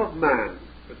life of man,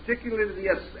 particularly the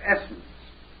essence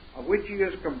of which he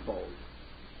is composed,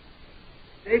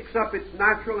 takes up its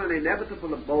natural and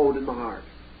inevitable abode in the heart.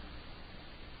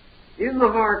 In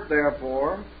the heart,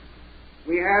 therefore,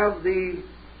 we have the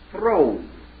throne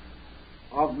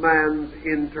of man's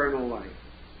internal life.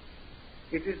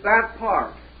 It is that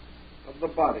part of the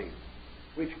body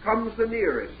which comes the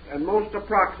nearest and most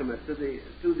approximate to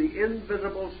the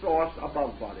invisible source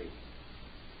above body.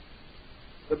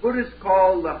 The Buddhists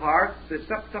call the heart the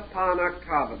Saptapana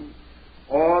Kavan,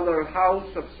 or the house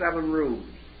of 7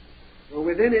 rooms. For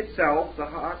within itself, the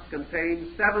heart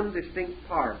contains 7 distinct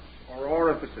parts, or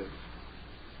orifices.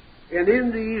 And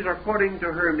in these, according to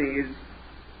Hermes,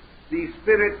 the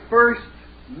spirit first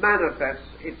manifests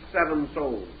its 7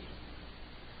 souls.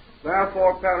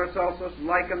 Therefore, Paracelsus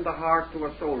likened the heart to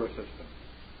a solar system,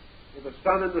 with the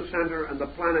sun in the center and the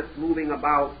planets moving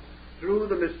about through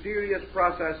the mysterious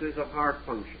processes of heart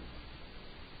function.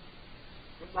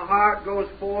 From the heart goes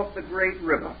forth the great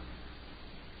river,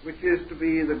 which is to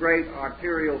be the great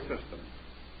arterial system.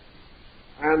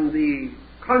 And the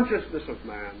consciousness of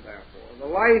man, therefore, the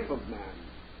life of man,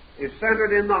 is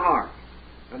centered in the heart.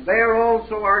 And there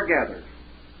also are gathered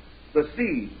the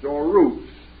seeds or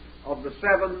roots of the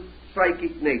 7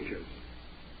 psychic natures.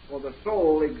 For the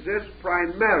soul exists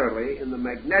primarily in the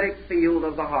magnetic field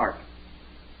of the heart.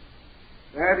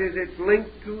 That is its link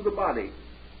to the body.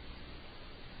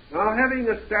 Now, having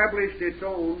established its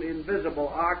own invisible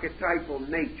archetypal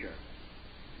nature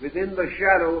within the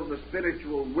shadow of the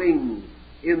spiritual wing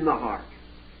in the heart,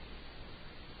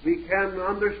 we can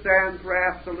understand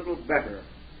perhaps a little better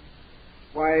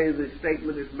why the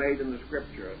statement is made in the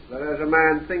Scripture, that as a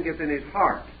man thinketh in his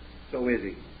heart, so is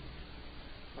he.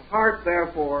 The heart,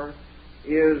 therefore,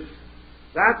 is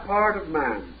that part of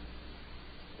man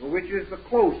which is the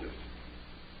closest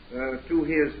to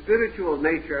his spiritual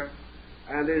nature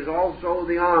and is also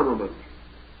the armament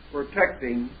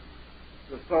protecting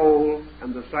the soul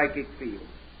and the psychic field.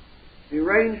 The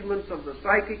arrangements of the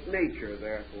psychic nature,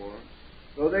 therefore,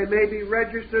 though they may be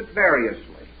registered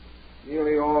variously,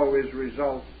 nearly always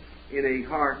result in a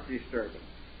heart disturbance.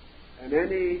 And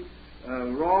any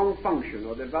wrong function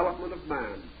or development of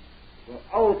man will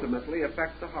ultimately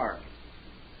affect the heart.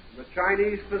 The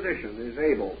Chinese physician is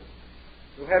able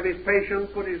to have his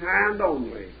patient put his hand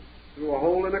only through a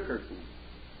hole in a curtain,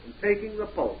 and taking the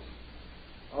pulse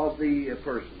of the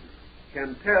person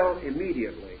can tell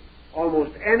immediately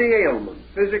almost any ailment,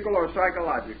 physical or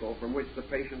psychological, from which the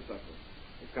patient suffers.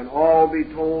 It can all be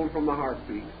told from the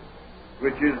heartbeat,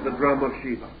 which is the drum of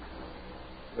Shiva,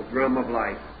 the drum of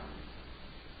life,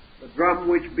 the drum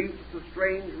which beats the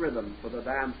strange rhythm for the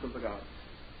dance of the gods.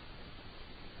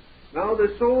 Now,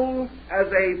 the soul as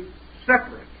a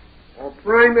separate or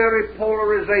primary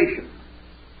polarization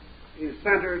is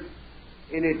centered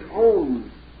in its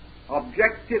own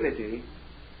objectivity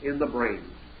in the brain.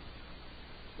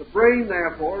 The brain,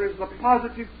 therefore, is the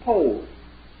positive pole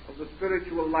of the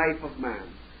spiritual life of man.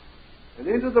 And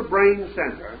into the brain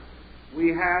center we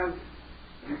have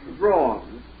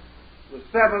drawn the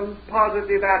 7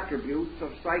 positive attributes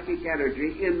of psychic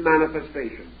energy in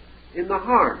manifestation. In the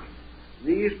heart,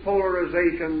 these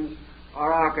polarizations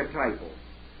are archetypal.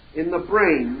 In the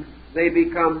brain, they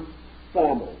become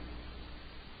formal.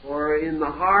 For in the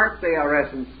heart, they are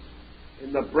essence.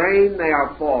 In the brain, they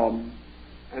are form.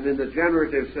 And in the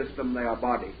generative system, they are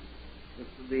body.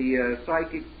 The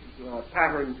psychic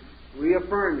pattern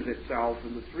reaffirms itself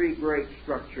in the 3 great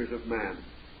structures of man.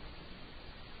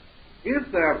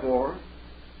 If, therefore,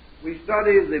 we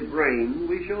study the brain,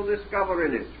 we shall discover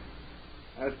in it,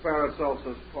 as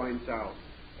Paracelsus points out,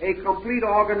 a complete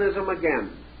organism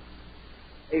again,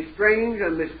 a strange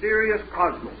and mysterious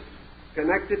cosmos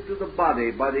connected to the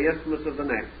body by the isthmus of the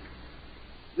neck.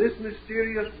 This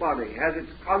mysterious body has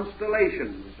its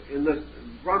constellations in the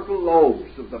frontal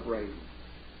lobes of the brain,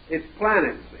 its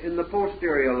planets in the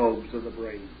posterior lobes of the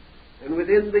brain, and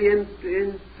within the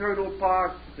internal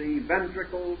parts, the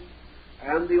ventricles,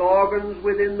 and the organs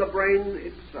within the brain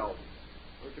itself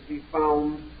are to be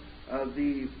found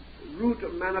the root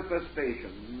of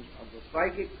manifestations of the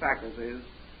psychic faculties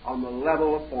on the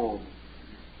level of form.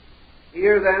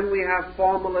 Here, then, we have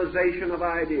formalization of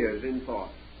ideas in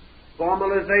thought,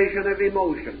 formalization of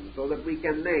emotions, so that we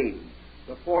can name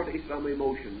the 40-some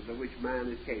emotions of which man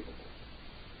is capable.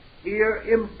 Here,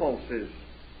 impulses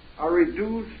are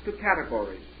reduced to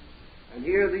categories, and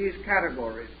here these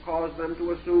categories cause them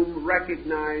to assume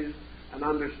recognized and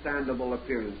understandable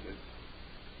appearances.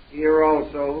 Here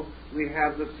also we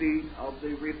have the seat of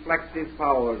the reflective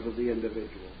powers of the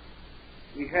individual.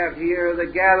 We have here the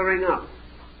gathering up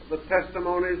of the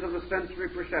testimonies of the sensory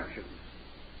perceptions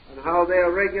and how they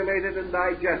are regulated and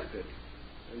digested.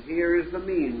 And here is the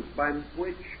means by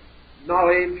which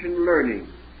knowledge and learning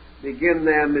begin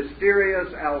their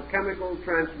mysterious alchemical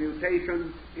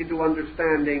transmutation into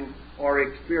understanding or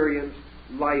experienced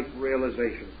life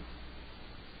realization.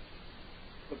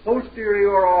 The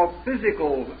posterior or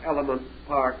physical element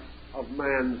parts of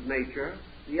man's nature,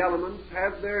 the elements,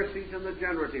 have their seat in the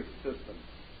generative system,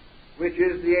 which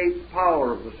is the 8th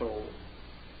power of the soul.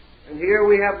 And here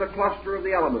we have the cluster of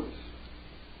the elements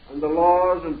and the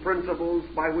laws and principles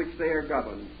by which they are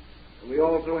governed. And we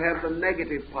also have the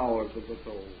negative powers of the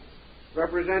soul,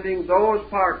 representing those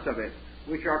parts of it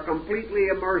which are completely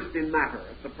immersed in matter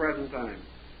at the present time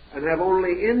and have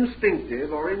only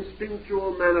instinctive or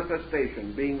instinctual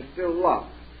manifestation, being still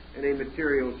locked in a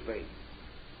material state.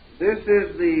 This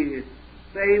is the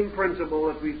same principle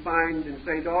that we find in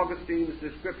St. Augustine's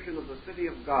description of the city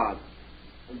of God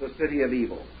and the city of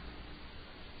evil.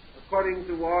 According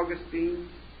to Augustine,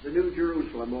 the New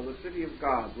Jerusalem, or the city of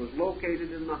God, was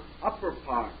located in the upper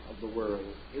part of the world,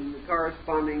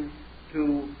 corresponding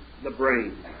to the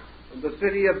brain, and the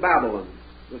city of Babylon,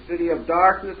 the city of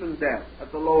darkness and death,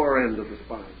 at the lower end of the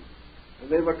spine. And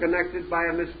they were connected by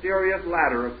a mysterious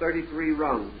ladder of 33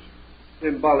 rungs,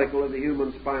 symbolical of the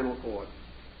human spinal cord.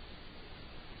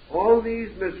 All these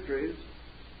mysteries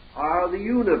are the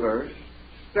universe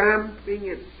stamping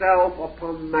itself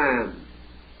upon man.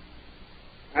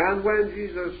 And when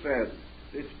Jesus said,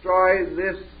 "Destroy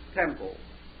this temple,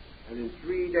 and in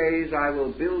 3 days I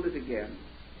will build it again,"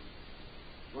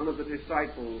 one of the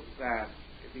disciples asked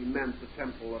if he meant the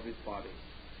temple of his body.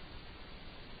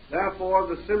 Therefore,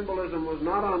 the symbolism was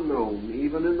not unknown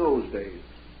even in those days.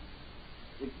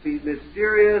 It's the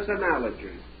mysterious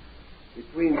analogy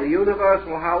between the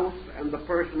universal house and the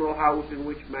personal house in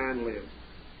which man lives,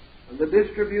 and the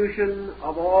distribution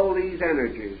of all these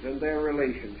energies and their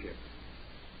relationships.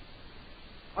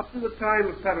 Up to the time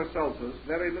of Paracelsus,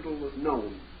 very little was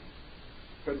known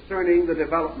concerning the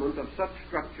development of such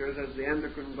structures as the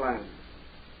endocrine glands.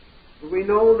 We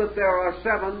know that there are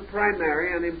 7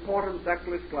 primary and important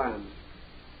feckless glands,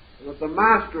 and that the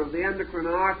master of the endocrine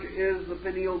arch is the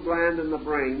pineal gland in the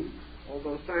brain,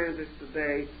 although scientists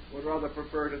today would rather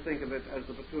prefer to think of it as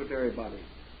the pituitary body.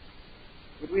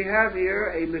 But we have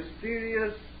here a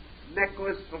mysterious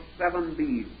necklace of 7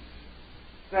 beads,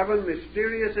 7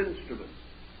 mysterious instruments,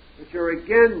 which are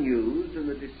again used in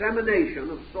the dissemination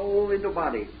of soul into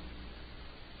body.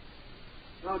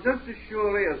 Now, just as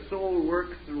surely as soul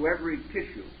works through every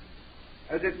tissue,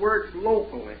 as it works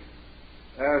locally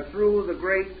through the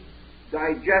great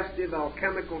digestive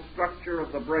alchemical structure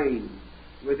of the brain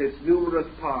with its numerous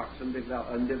parts and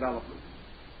developments,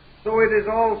 so it is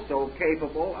also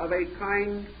capable of a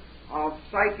kind of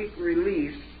psychic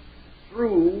release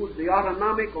through the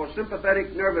autonomic or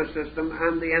sympathetic nervous system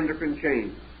and the endocrine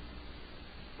chain.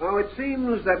 Now, it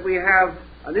seems that we have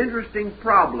an interesting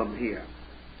problem here.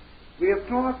 We have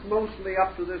talked mostly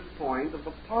up to this point of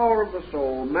the power of the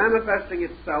soul manifesting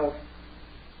itself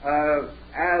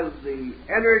as the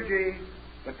energy,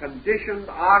 the conditioned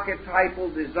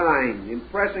archetypal design,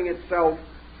 impressing itself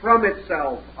from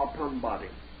itself upon body.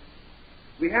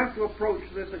 We have to approach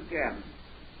this again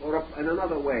in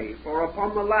another way. For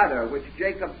upon the ladder which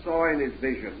Jacob saw in his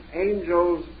vision,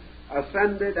 angels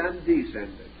ascended and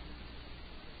descended.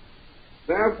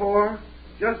 Therefore,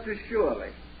 just as surely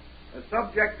as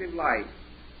subjective life,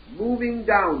 moving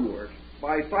downward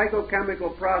by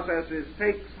psychochemical processes,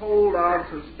 takes hold of,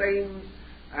 sustains,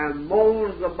 and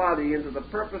molds the body into the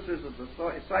purposes of the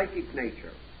psychic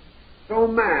nature, so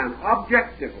man,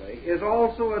 objectively, is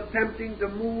also attempting to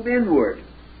move inward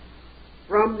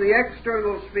from the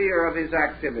external sphere of his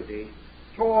activity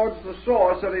towards the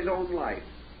source of his own life.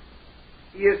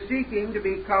 He is seeking to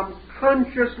become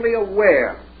consciously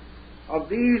aware of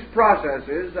these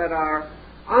processes that are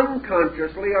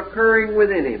unconsciously occurring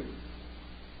within him.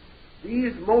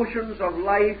 These motions of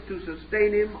life to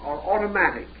sustain him are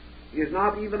automatic. He is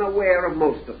not even aware of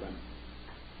most of them.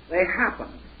 They happen.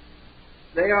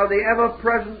 They are the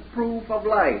ever-present proof of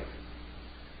life.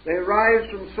 They rise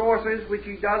from sources which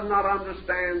he does not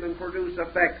understand and produce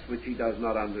effects which he does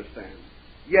not understand.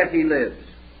 Yet he lives.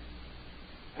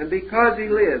 And because he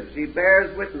lives, he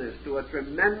bears witness to a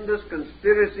tremendous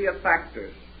conspiracy of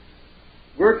factors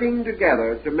working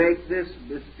together to make this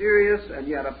mysterious and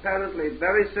yet apparently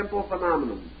very simple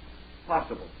phenomenon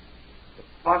possible. The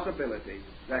possibility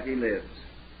that he lives.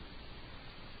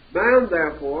 Man,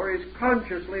 therefore, is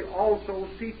consciously also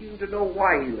seeking to know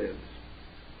why he lives,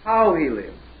 how he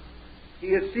lives. He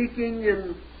is seeking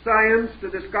in science to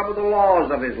discover the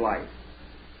laws of his life.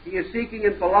 He is seeking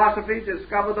in philosophy to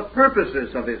discover the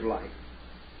purposes of his life.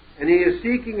 And he is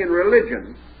seeking in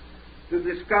religion to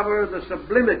discover the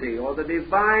sublimity or the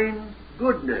divine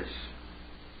goodness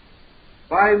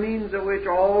by means of which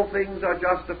all things are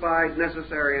justified,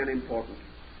 necessary, and important.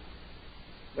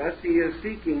 Thus he is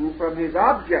seeking from his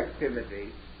objectivity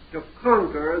to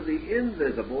conquer the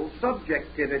invisible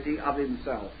subjectivity of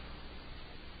himself.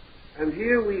 And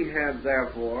here we have,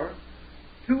 therefore,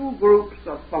 2 groups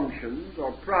of functions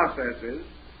or processes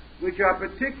which are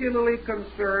particularly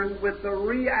concerned with the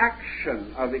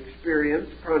reaction of experience,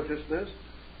 consciousness,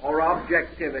 or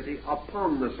objectivity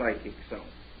upon the psychic self.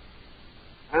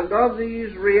 And of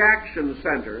these reaction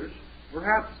centers,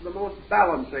 perhaps the most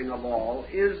balancing of all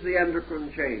is the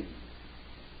endocrine chain.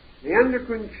 The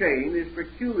endocrine chain is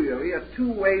peculiarly a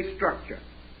 2-way structure.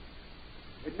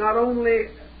 It not only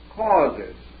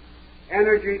causes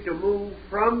energy to move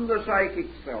from the psychic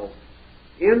self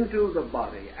into the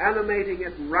body, animating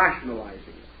it and rationalizing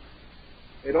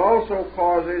it. It also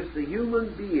causes the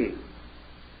human being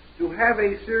to have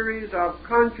a series of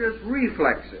conscious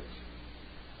reflexes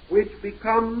which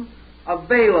become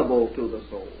available to the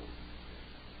soul,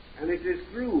 And it is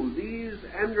through these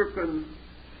endocrine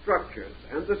structures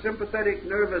and the sympathetic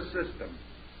nervous system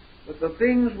that the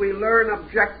things we learn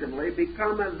objectively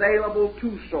become available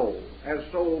to soul as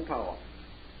soul power.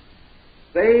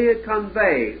 They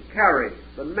carry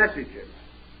the messages,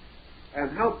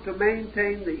 and help to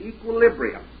maintain the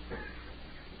equilibrium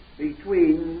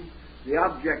between the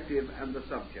objective and the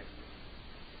subjective.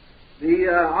 The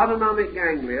autonomic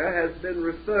ganglia has been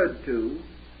referred to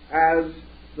as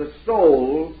the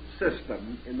soul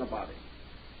system in the body.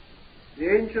 The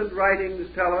ancient writings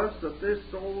tell us that this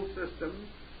soul system,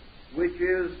 which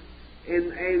is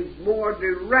in a more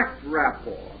direct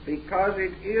rapport, because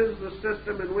it is the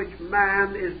system in which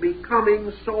man is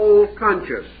becoming soul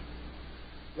conscious,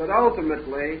 that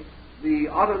ultimately the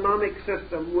autonomic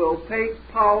system will take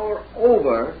power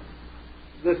over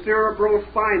the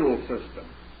cerebrospinal system,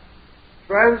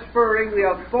 transferring the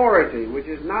authority which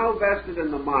is now vested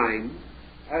in the mind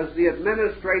as the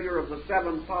administrator of the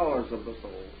seven powers of the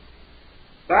soul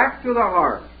back to the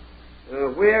heart,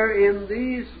 wherein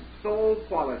these soul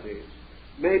qualities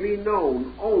may be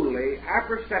known only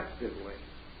apperceptively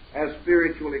as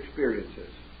spiritual experiences.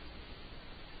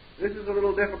 This is a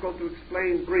little difficult to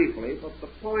explain briefly, but the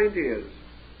point is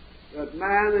that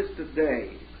man is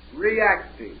today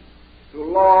reacting to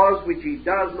laws which he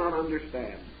does not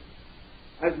understand.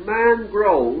 As man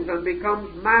grows and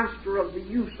becomes master of the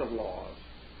use of laws,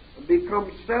 and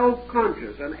becomes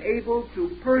self-conscious and able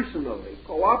to personally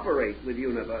cooperate with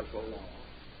universal law,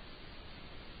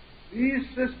 these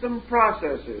system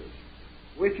processes,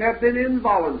 which have been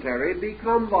involuntary,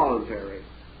 become voluntary,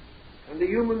 and the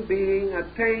human being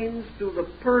attains to the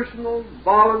personal,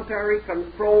 voluntary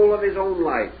control of his own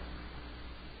life.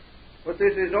 But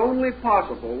this is only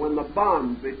possible when the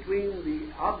bond between the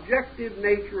objective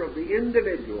nature of the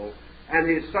individual and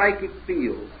his psychic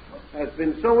field has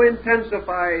been so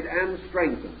intensified and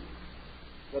strengthened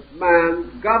that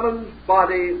man governs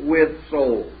body with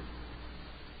soul.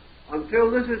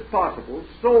 Until this is possible,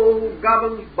 soul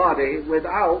governs body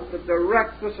without the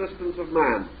direct assistance of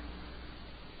man.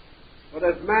 But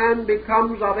as man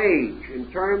becomes of age in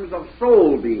terms of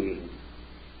soul being,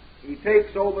 he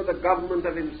takes over the government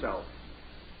of himself.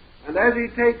 And as he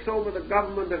takes over the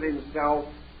government of himself,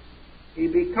 he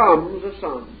becomes a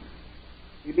sun.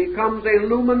 He becomes a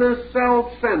luminous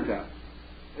self-center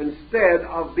instead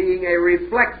of being a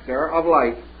reflector of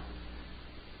light.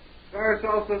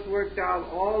 Paracelsus worked out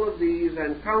all of these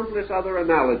and countless other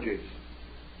analogies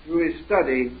through his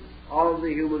study of the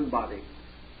human body.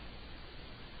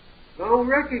 Now,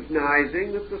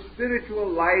 recognizing that the spiritual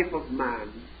life of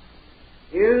man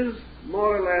is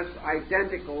more or less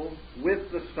identical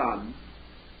with the sun,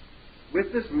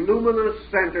 with this luminous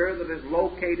center that is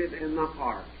located in the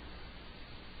heart,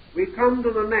 we come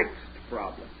to the next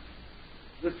problem.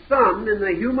 The sun in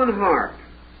the human heart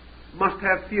must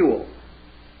have fuel,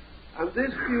 and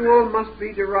this fuel must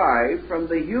be derived from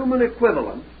the human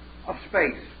equivalent of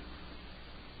space.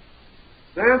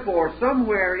 Therefore,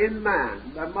 somewhere in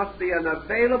man there must be an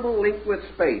available link with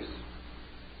space.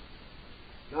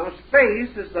 Now,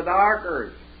 space is the dark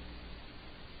earth.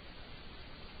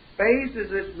 Space is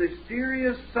this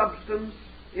mysterious substance,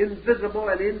 invisible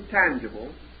and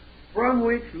intangible, from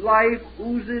which life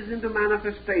oozes into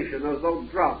manifestation as though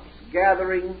drops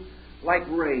gathering like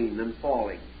rain and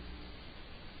falling.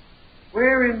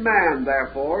 Where in man,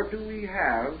 therefore, do we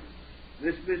have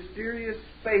this mysterious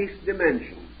space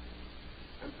dimension?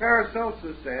 And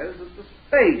Paracelsus says that the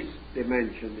space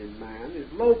dimension in man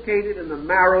is located in the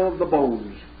marrow of the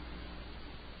bones.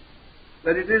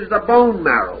 That it is the bone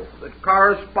marrow that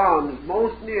corresponds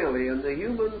most nearly in the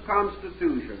human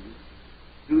constitution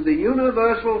to the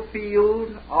universal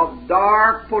field of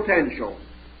dark potential,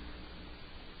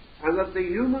 and that the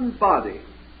human body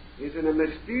is in a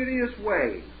mysterious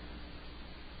way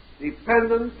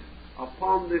dependent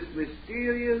upon this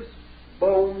mysterious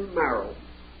bone marrow,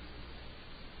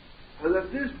 and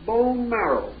that this bone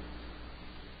marrow,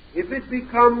 if it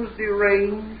becomes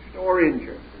deranged or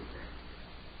injured,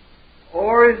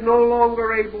 or is no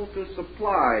longer able to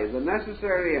supply the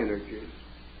necessary energies,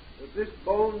 that this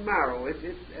bone marrow, if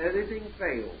its anything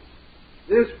fails,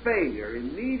 this failure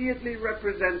immediately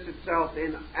represents itself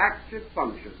in active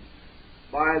function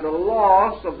by the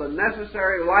loss of the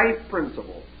necessary life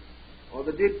principle or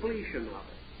the depletion of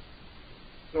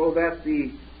it, so that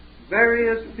the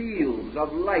various fields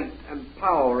of light and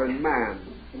power in man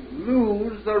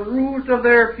lose the root of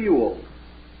their fuel.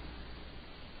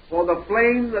 For the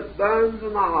flame that burns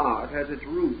in the heart has its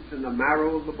roots in the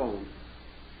marrow of the bone.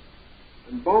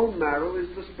 And bone marrow is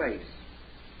the space.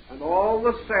 And all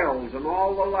the cells and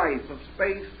all the life of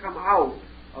space come out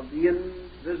of the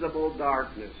invisible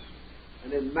darkness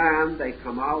and in man they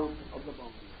come out of the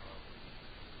bone marrow.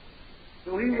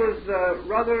 So he was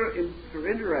rather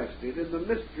interested in the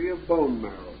mystery of bone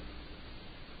marrow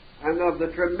and of the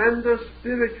tremendous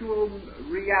spiritual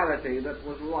reality that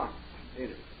was locked in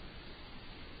it.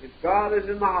 If God is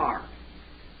in the heart,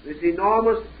 this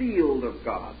enormous field of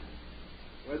God,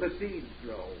 where the seeds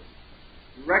grow,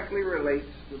 directly relates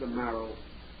to the marrow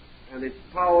and its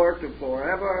power to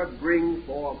forever bring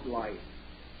forth life.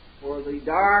 For the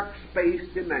dark space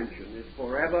dimension is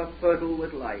forever fertile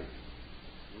with life.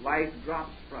 Life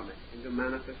drops from it into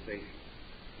manifestation.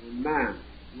 In man,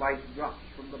 life drops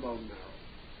from the bone marrow.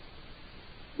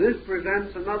 This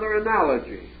presents another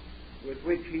analogy with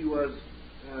which he was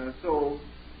so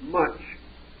much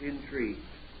intrigued.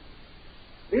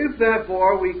 If,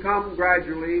 therefore, we come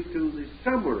gradually to the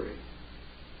summary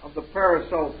of the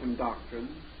Paracelsian doctrine,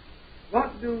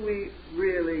 what do we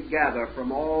really gather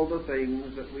from all the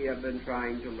things that we have been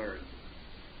trying to learn?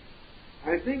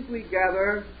 I think we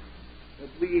gather that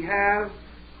we have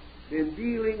been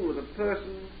dealing with a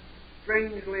person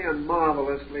strangely and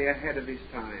marvelously ahead of his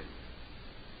time.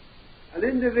 An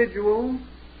individual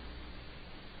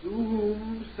to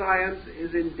whom science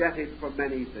is indebted for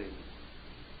many things.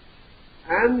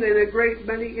 And in a great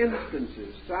many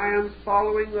instances, science,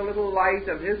 following the little light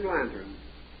of his lantern,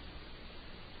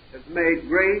 has made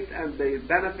great and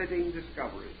benefiting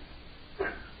discoveries.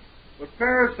 But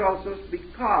Paracelsus,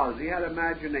 because he had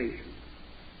imagination,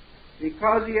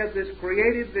 because he had this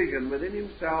creative vision within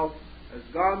himself, has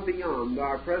gone beyond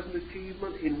our present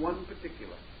achievement in one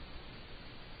particular,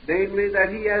 namely that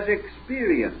he has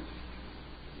experienced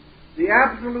the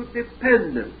absolute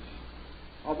dependence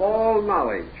of all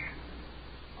knowledge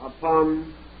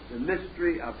upon the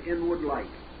mystery of inward light.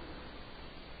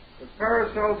 But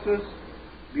Paracelsus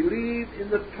believed in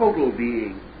the total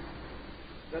being,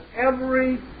 that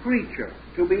every creature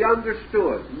to be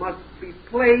understood must be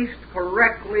placed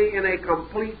correctly in a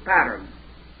complete pattern,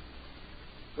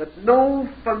 that no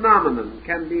phenomenon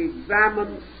can be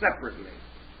examined separately.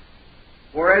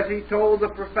 For as he told the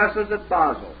professors at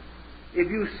Basel, if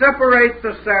you separate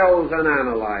the cells and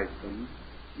analyze them,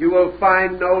 you will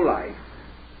find no life,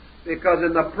 because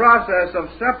in the process of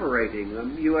separating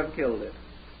them, you have killed it.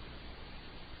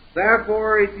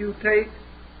 Therefore, if you take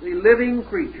the living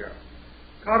creature,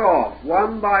 cut off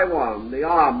one by one the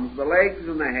arms, the legs,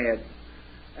 and the head,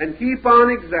 and keep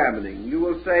on examining, you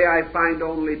will say, I find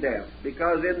only death,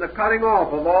 because in the cutting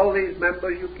off of all these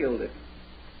members, you killed it.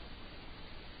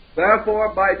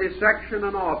 Therefore, by dissection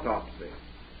and autopsy,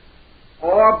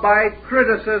 or by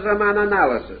criticism and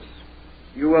analysis,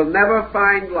 you will never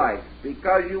find life,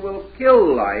 because you will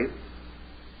kill life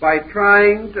by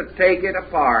trying to take it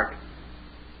apart.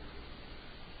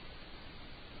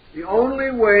 The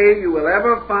only way you will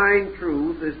ever find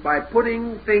truth is by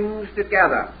putting things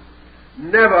together,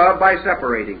 never by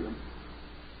separating them.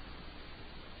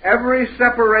 Every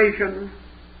separation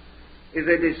is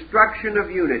a destruction of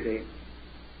unity,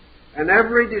 and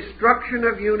every destruction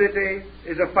of unity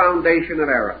is a foundation of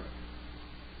error.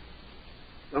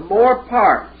 The more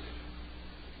parts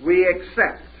we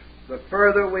accept, the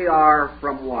further we are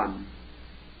from one.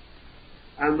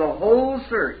 And the whole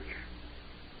search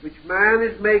which man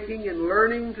is making in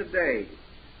learning today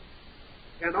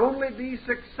can only be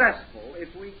successful if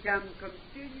we can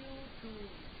continue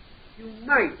to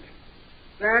unite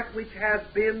that which has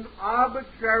been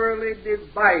arbitrarily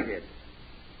divided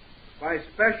by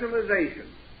specialization,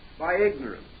 by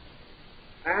ignorance,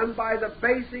 and by the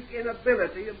basic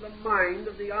inability of the mind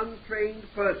of the untrained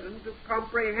person to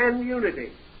comprehend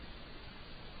unity.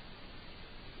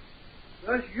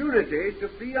 Thus, unity, to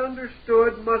be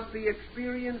understood, must be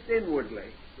experienced inwardly.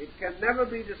 It can never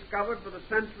be discovered for the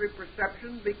sensory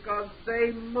perception, because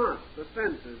the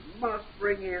senses must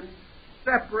bring in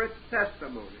separate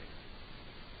testimonies.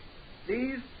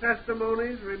 These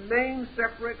testimonies remain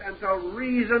separate until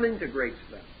reason integrates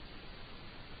them.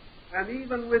 And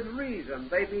even with reason,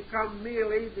 they become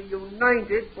merely the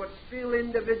united but still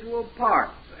individual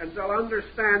parts until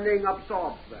understanding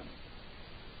absorbs them.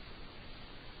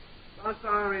 Thus,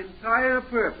 our entire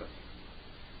purpose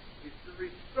is to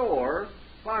restore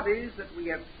bodies that we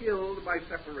have killed by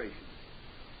separation.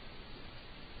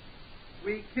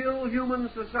 We kill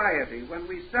human society when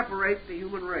we separate the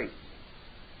human race.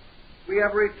 We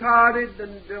have retarded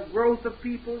the growth of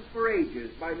peoples for ages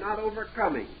by not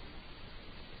overcoming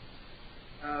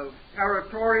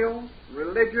territorial,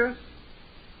 religious,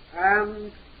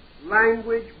 and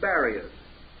language barriers.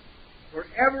 For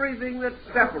everything that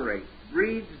separates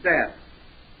breeds death.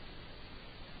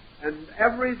 And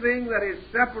everything that is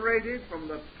separated from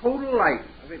the total life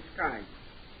of its kind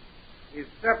is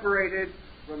separated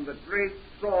from the great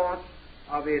source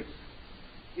of its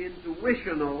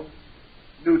intuitional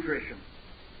nutrition.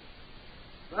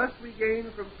 Thus we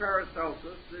gain from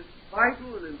Paracelsus this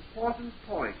vital and important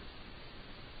point,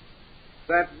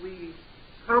 that we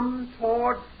come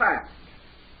toward fact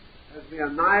as we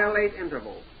annihilate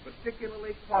intervals,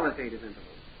 particularly qualitative intervals,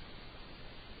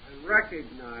 and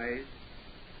recognize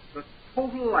the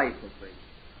total life of things,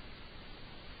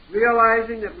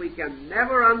 realizing that we can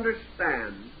never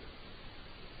understand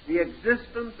the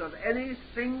existence of any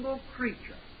single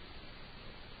creature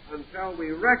until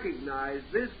we recognize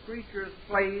this creature's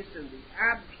place in the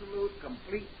absolute,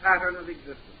 complete pattern of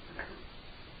existence.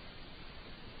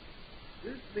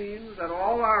 This means that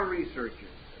all our researches,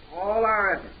 all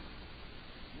our efforts,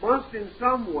 must in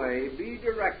some way be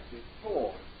directed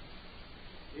toward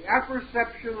the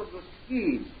apperception of the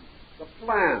scheme, the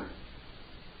plan,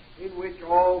 in which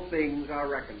all things are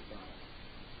reconciled.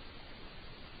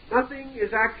 Nothing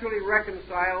is actually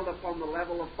reconciled upon the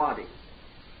level of body,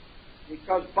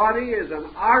 because body is an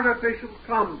artificial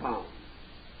compound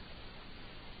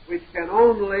which can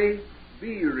only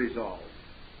be resolved.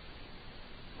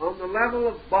 On the level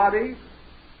of body,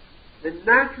 the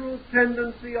natural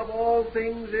tendency of all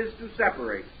things is to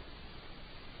separate.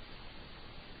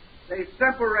 They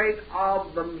separate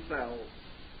of themselves.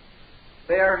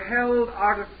 They are held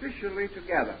artificially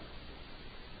together,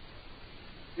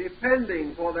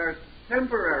 depending for their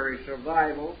temporary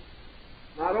survival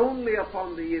not only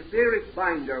upon the etheric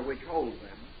binder which holds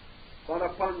them, but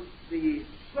upon the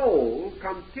soul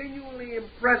continually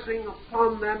impressing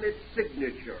upon them its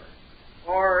signature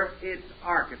or its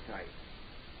archetype.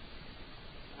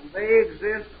 And they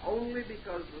exist only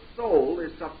because the soul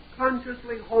is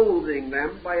subconsciously holding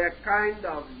them by a kind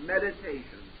of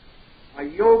meditation, a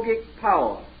yogic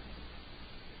power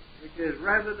which is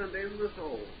resident in the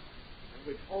soul and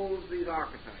which holds these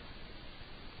archetypes.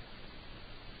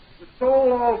 The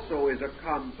soul also is a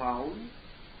compound,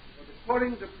 but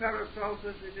according to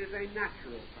Paracelsus, it is a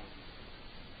natural compound.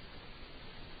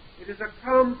 It is a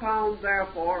compound,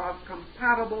 therefore, of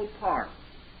compatible parts.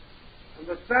 And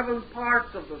the 7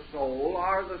 parts of the soul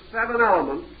are the 7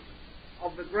 elements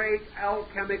of the great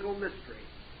alchemical mystery.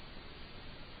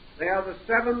 They are the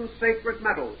 7 sacred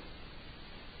metals.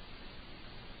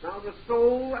 Now, the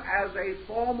soul as a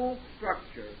formal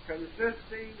structure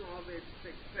consisting of its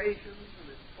fixations and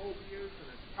its phobias and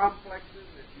its complexes,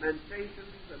 its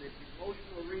mentations and its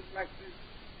emotional reflexes,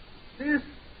 this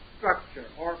structure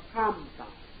or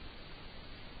compound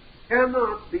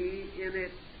cannot be in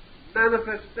its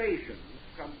manifestations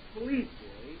completely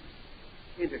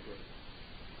integrated.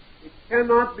 It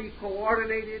cannot be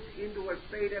coordinated into a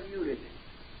state of unity.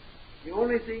 The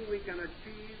only thing we can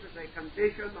achieve is a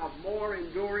condition of more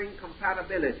enduring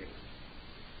compatibility.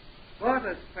 But,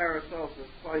 as Paracelsus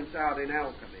points out in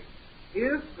alchemy,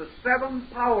 if the 7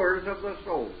 powers of the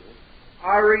soul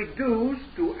are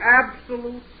reduced to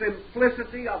absolute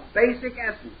simplicity of basic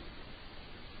essence,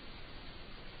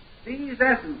 these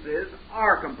essences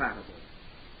are compatible,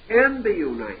 can be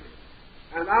united,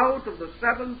 and out of the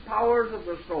 7 powers of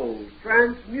the soul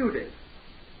transmuted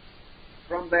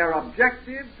from their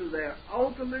objective to their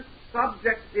ultimate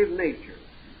subjective nature.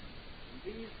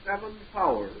 These 7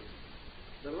 powers,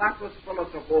 the lapis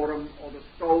philosophorum, or the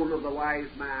stone of the wise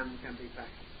man, can be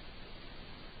fashioned.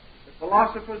 The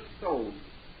philosopher's stone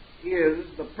is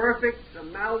the perfect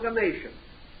amalgamation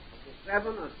of the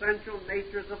 7 essential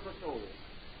natures of the soul.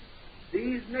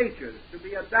 These natures, to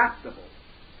be adaptable,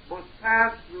 must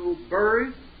pass through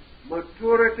birth,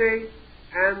 maturity,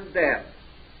 and death.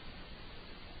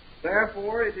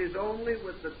 Therefore, it is only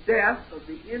with the death of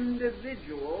the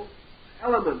individual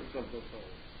elements of the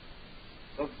soul,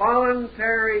 the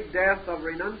voluntary death of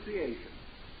renunciation,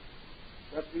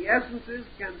 that the essences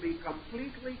can be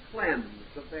completely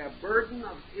cleansed of their burden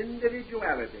of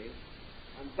individuality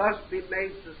and thus be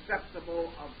made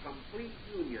susceptible of complete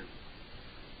union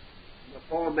in the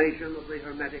formation of the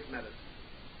Hermetic medicine.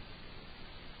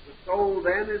 The soul,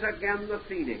 then, is again the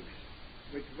phoenix,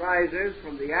 which rises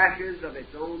from the ashes of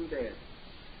its own dead.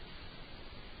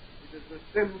 It is the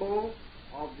symbol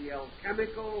of the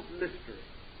alchemical mystery,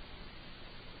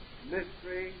 the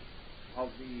mystery of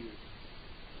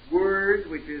the Word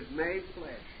which is made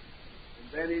flesh,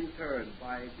 and then in turn,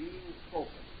 by being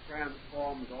spoken,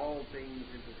 transforms all things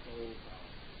into soul power.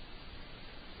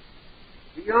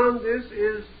 Beyond this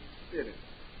is spirit,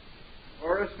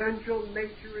 or essential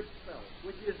nature itself,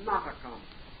 which is not a compound.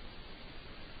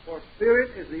 For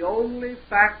spirit is the only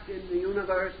fact in the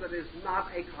universe that is not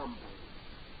a compound.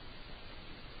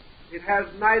 It has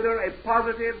neither a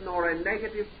positive nor a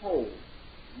negative pole,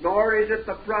 nor is it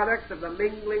the product of the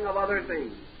mingling of other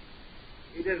things.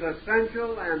 It is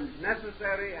essential and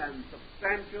necessary and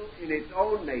substantial in its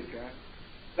own nature,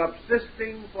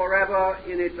 subsisting forever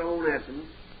in its own essence,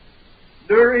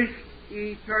 nourished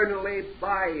eternally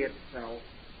by itself,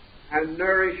 and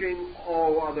nourishing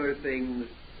all other things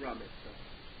from itself.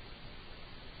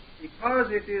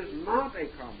 Because it is not a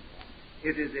compound,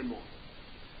 it is immortal.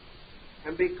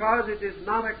 And because it is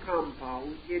not a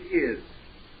compound, it is.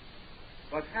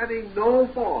 But having no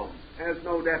form, has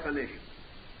no definition.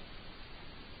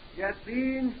 Yet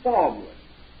being formless,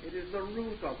 it is the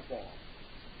root of form.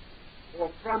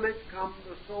 For from it comes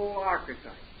the soul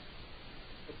archetype.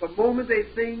 At the moment a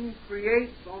thing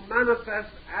creates or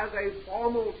manifests as a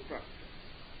formal structure,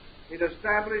 it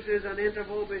establishes an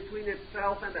interval between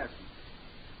itself and essence,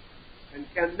 and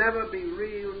can never be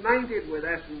reunited with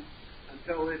essence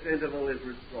until this interval is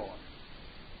restored,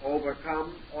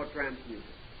 overcome, or transmuted.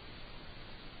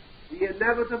 The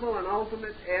inevitable and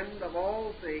ultimate end of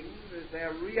all things is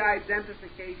their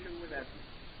re-identification with essence,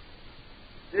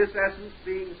 this essence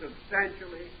being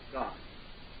substantially God.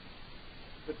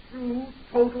 The true,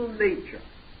 total nature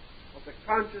of the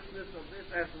consciousness of this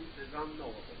essence is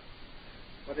unknowable,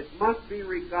 but it must be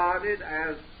regarded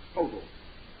as total.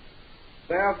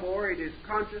 Therefore, it is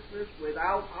consciousness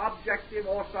without objective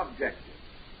or subjective,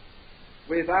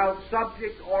 without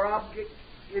subject or object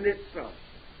in itself.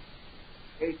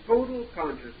 A total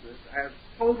consciousness as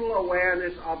total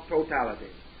awareness of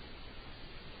totality.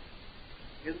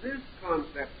 In this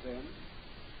concept, then,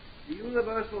 the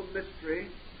universal mystery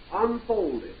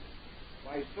unfolded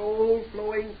by soul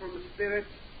flowing from spirit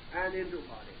and into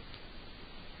body.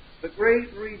 The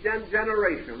great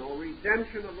regeneration or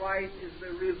redemption of life is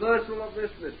the reversal of this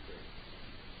mystery,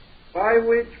 by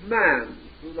which man,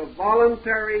 through the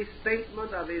voluntary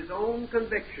statement of his own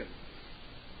conviction,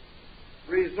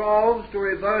 resolves to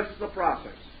reverse the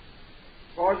process,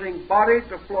 causing body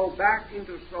to flow back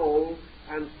into soul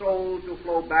and soul to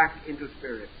flow back into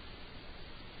spirit.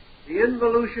 The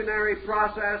involutionary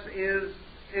process is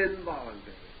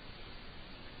involuntary.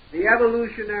 The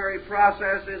evolutionary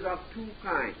process is of two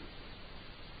kinds,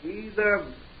 either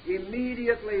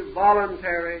immediately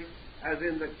voluntary, as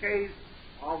in the case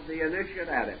of the initiate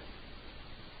adept,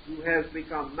 who has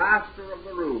become master of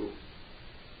the rules,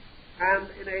 and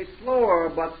in a slower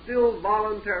but still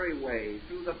voluntary way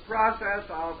through the process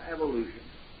of evolution,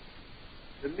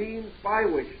 the means by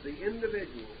which the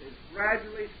individual is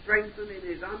gradually strengthened in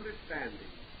his understanding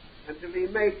until he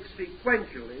makes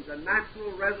sequentially the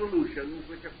natural resolutions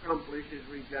which accomplish his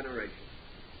regeneration.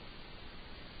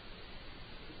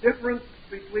 The difference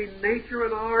between nature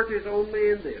and art is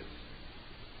only in this,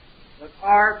 that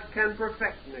art can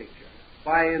perfect nature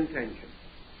by intention.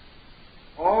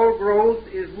 All growth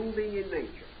is moving in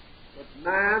nature, but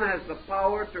man has the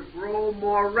power to grow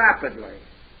more rapidly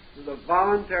through the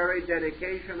voluntary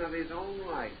dedication of his own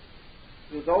life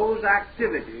to those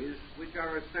activities which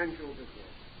are essential to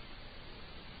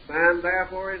growth. Man,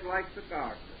 therefore, is like the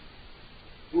gardener,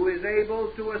 who is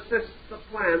able to assist the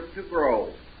plant to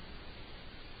grow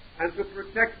and to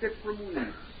protect it from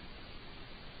weeds.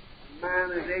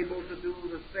 Man is able to do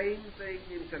the same thing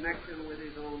in connection with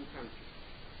his own conscience.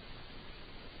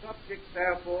 The subject,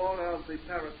 therefore, of the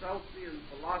Paracelsian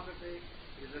philosophy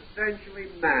is essentially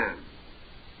man.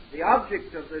 The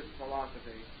object of this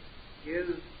philosophy is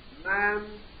man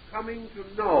coming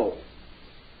to know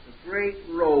the great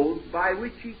road by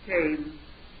which he came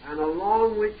and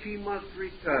along which he must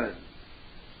return.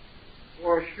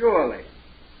 For surely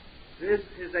this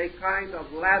is a kind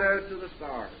of ladder to the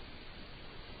stars.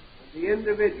 And the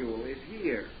individual is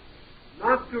here,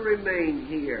 not to remain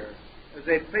here as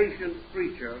a patient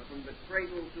creature from the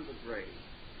cradle to the grave,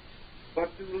 but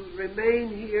to remain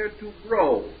here to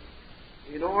grow,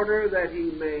 in order that he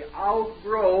may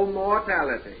outgrow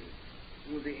mortality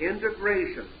through the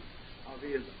integration of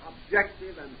his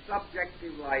objective and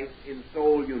subjective life in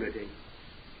soul unity.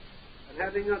 And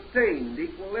having attained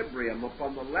equilibrium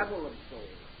upon the level of soul,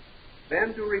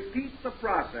 then to repeat the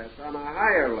process on a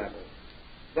higher level,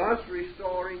 thus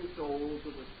restoring soul to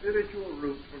the spiritual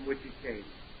root from which it came.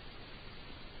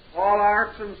 All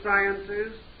arts and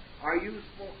sciences are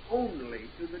useful only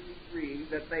to the degree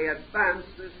that they advance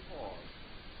this cause.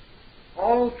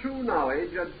 All true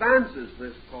knowledge advances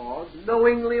this cause,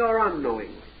 knowingly or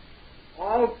unknowingly.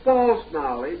 All false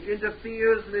knowledge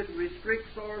interferes with,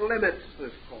 restricts, or limits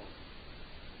this cause.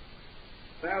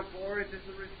 Therefore, it is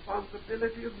the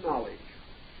responsibility of knowledge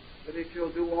that it shall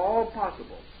do all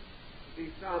possible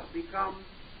to become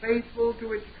faithful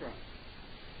to its trust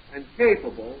and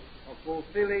capable of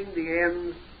fulfilling the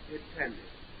ends intended.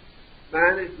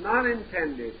 Man is not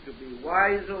intended to be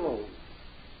wise alone.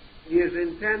 He is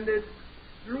intended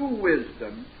through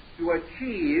wisdom to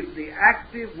achieve the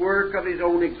active work of his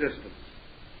own existence.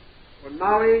 For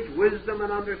knowledge, wisdom,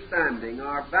 and understanding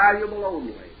are valuable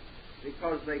only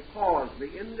because they cause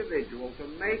the individual to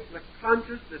make the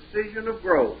conscious decision of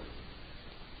growth,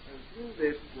 and through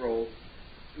this growth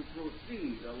to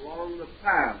proceed along the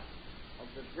path of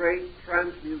the great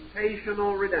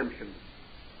transmutational redemption,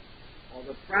 or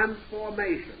the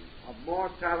transformation of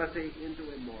mortality into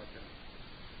immortality,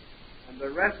 and the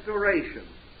restoration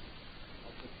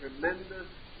of the tremendous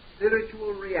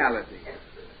spiritual reality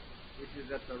which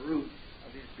is at the root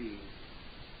of his being.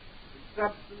 In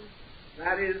substance,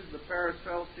 that is the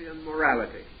Paracelsian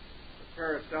morality, the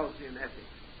Paracelsian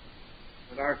ethics.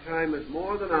 But our time is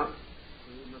more than up,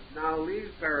 so we must now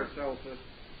leave Paracelsus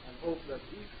and hope that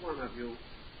each one of you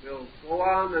will go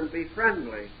on and be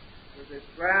friendly with this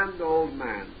grand old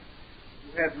man,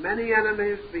 who had many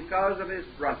enemies because of his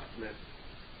brusqueness,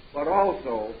 but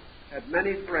also had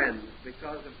many friends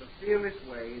because of the fearless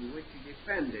way in which he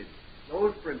defended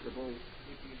those principles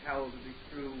which he held to be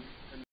true